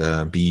it,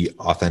 be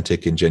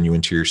authentic and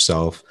genuine to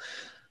yourself.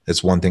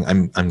 That's one thing.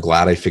 I'm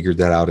glad I figured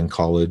that out in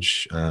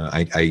college.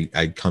 I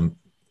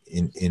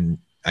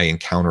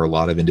encounter a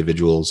lot of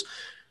individuals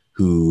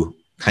who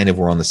kind of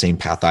were on the same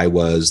path I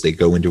was. They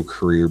go into a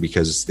career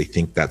because they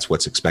think that's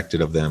what's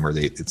expected of them, or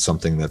it's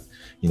something that,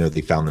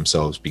 they found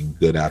themselves being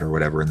good at or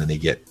whatever. And then they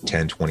get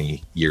 10,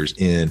 20 years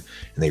in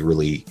and they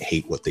really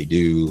hate what they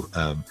do.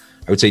 I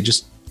would say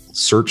just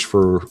search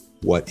for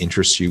what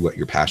interests you, what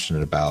you're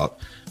passionate about,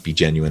 be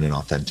genuine and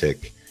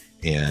authentic,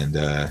 and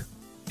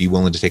be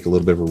willing to take a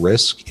little bit of a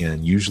risk.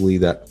 And usually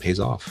that pays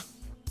off.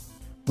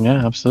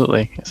 Yeah,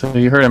 absolutely. So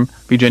you heard him.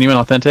 Be genuine,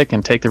 authentic,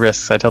 and take the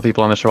risks. I tell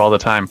people on the show all the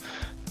time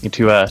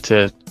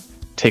to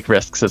take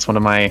risks. It's one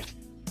of my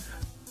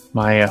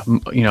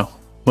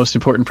most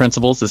important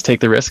principles is take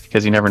the risk,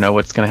 because you never know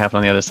what's going to happen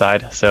on the other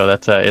side. So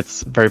that's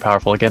it's very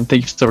powerful. Again,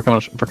 thank you so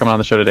much for coming on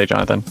the show today,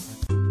 Jonathan.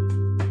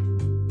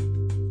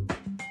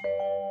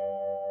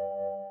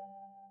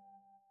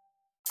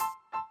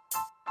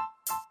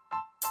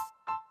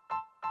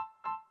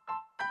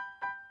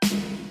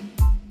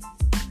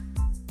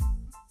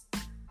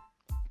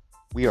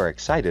 We are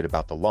excited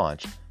about the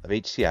launch of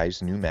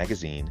HCI's new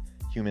magazine,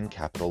 Human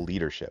Capital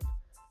Leadership.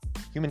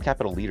 Human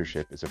Capital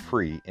Leadership is a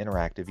free,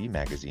 interactive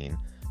e-magazine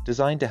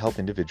designed to help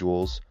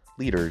individuals,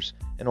 leaders,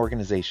 and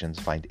organizations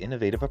find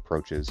innovative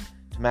approaches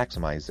to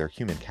maximize their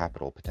human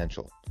capital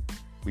potential.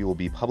 We will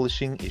be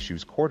publishing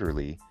issues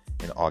quarterly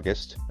in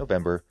August,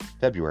 November,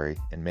 February,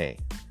 and May.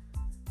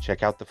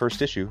 Check out the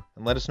first issue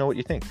and let us know what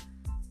you think.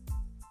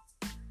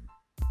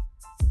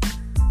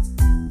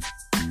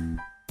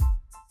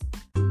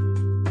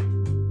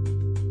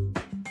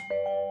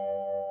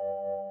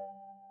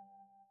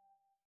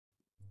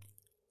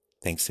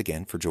 Thanks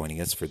again for joining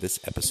us for this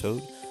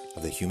episode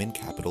of the Human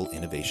Capital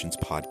Innovations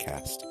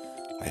Podcast.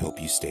 I hope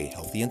you stay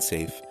healthy and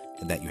safe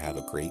and that you have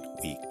a great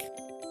week.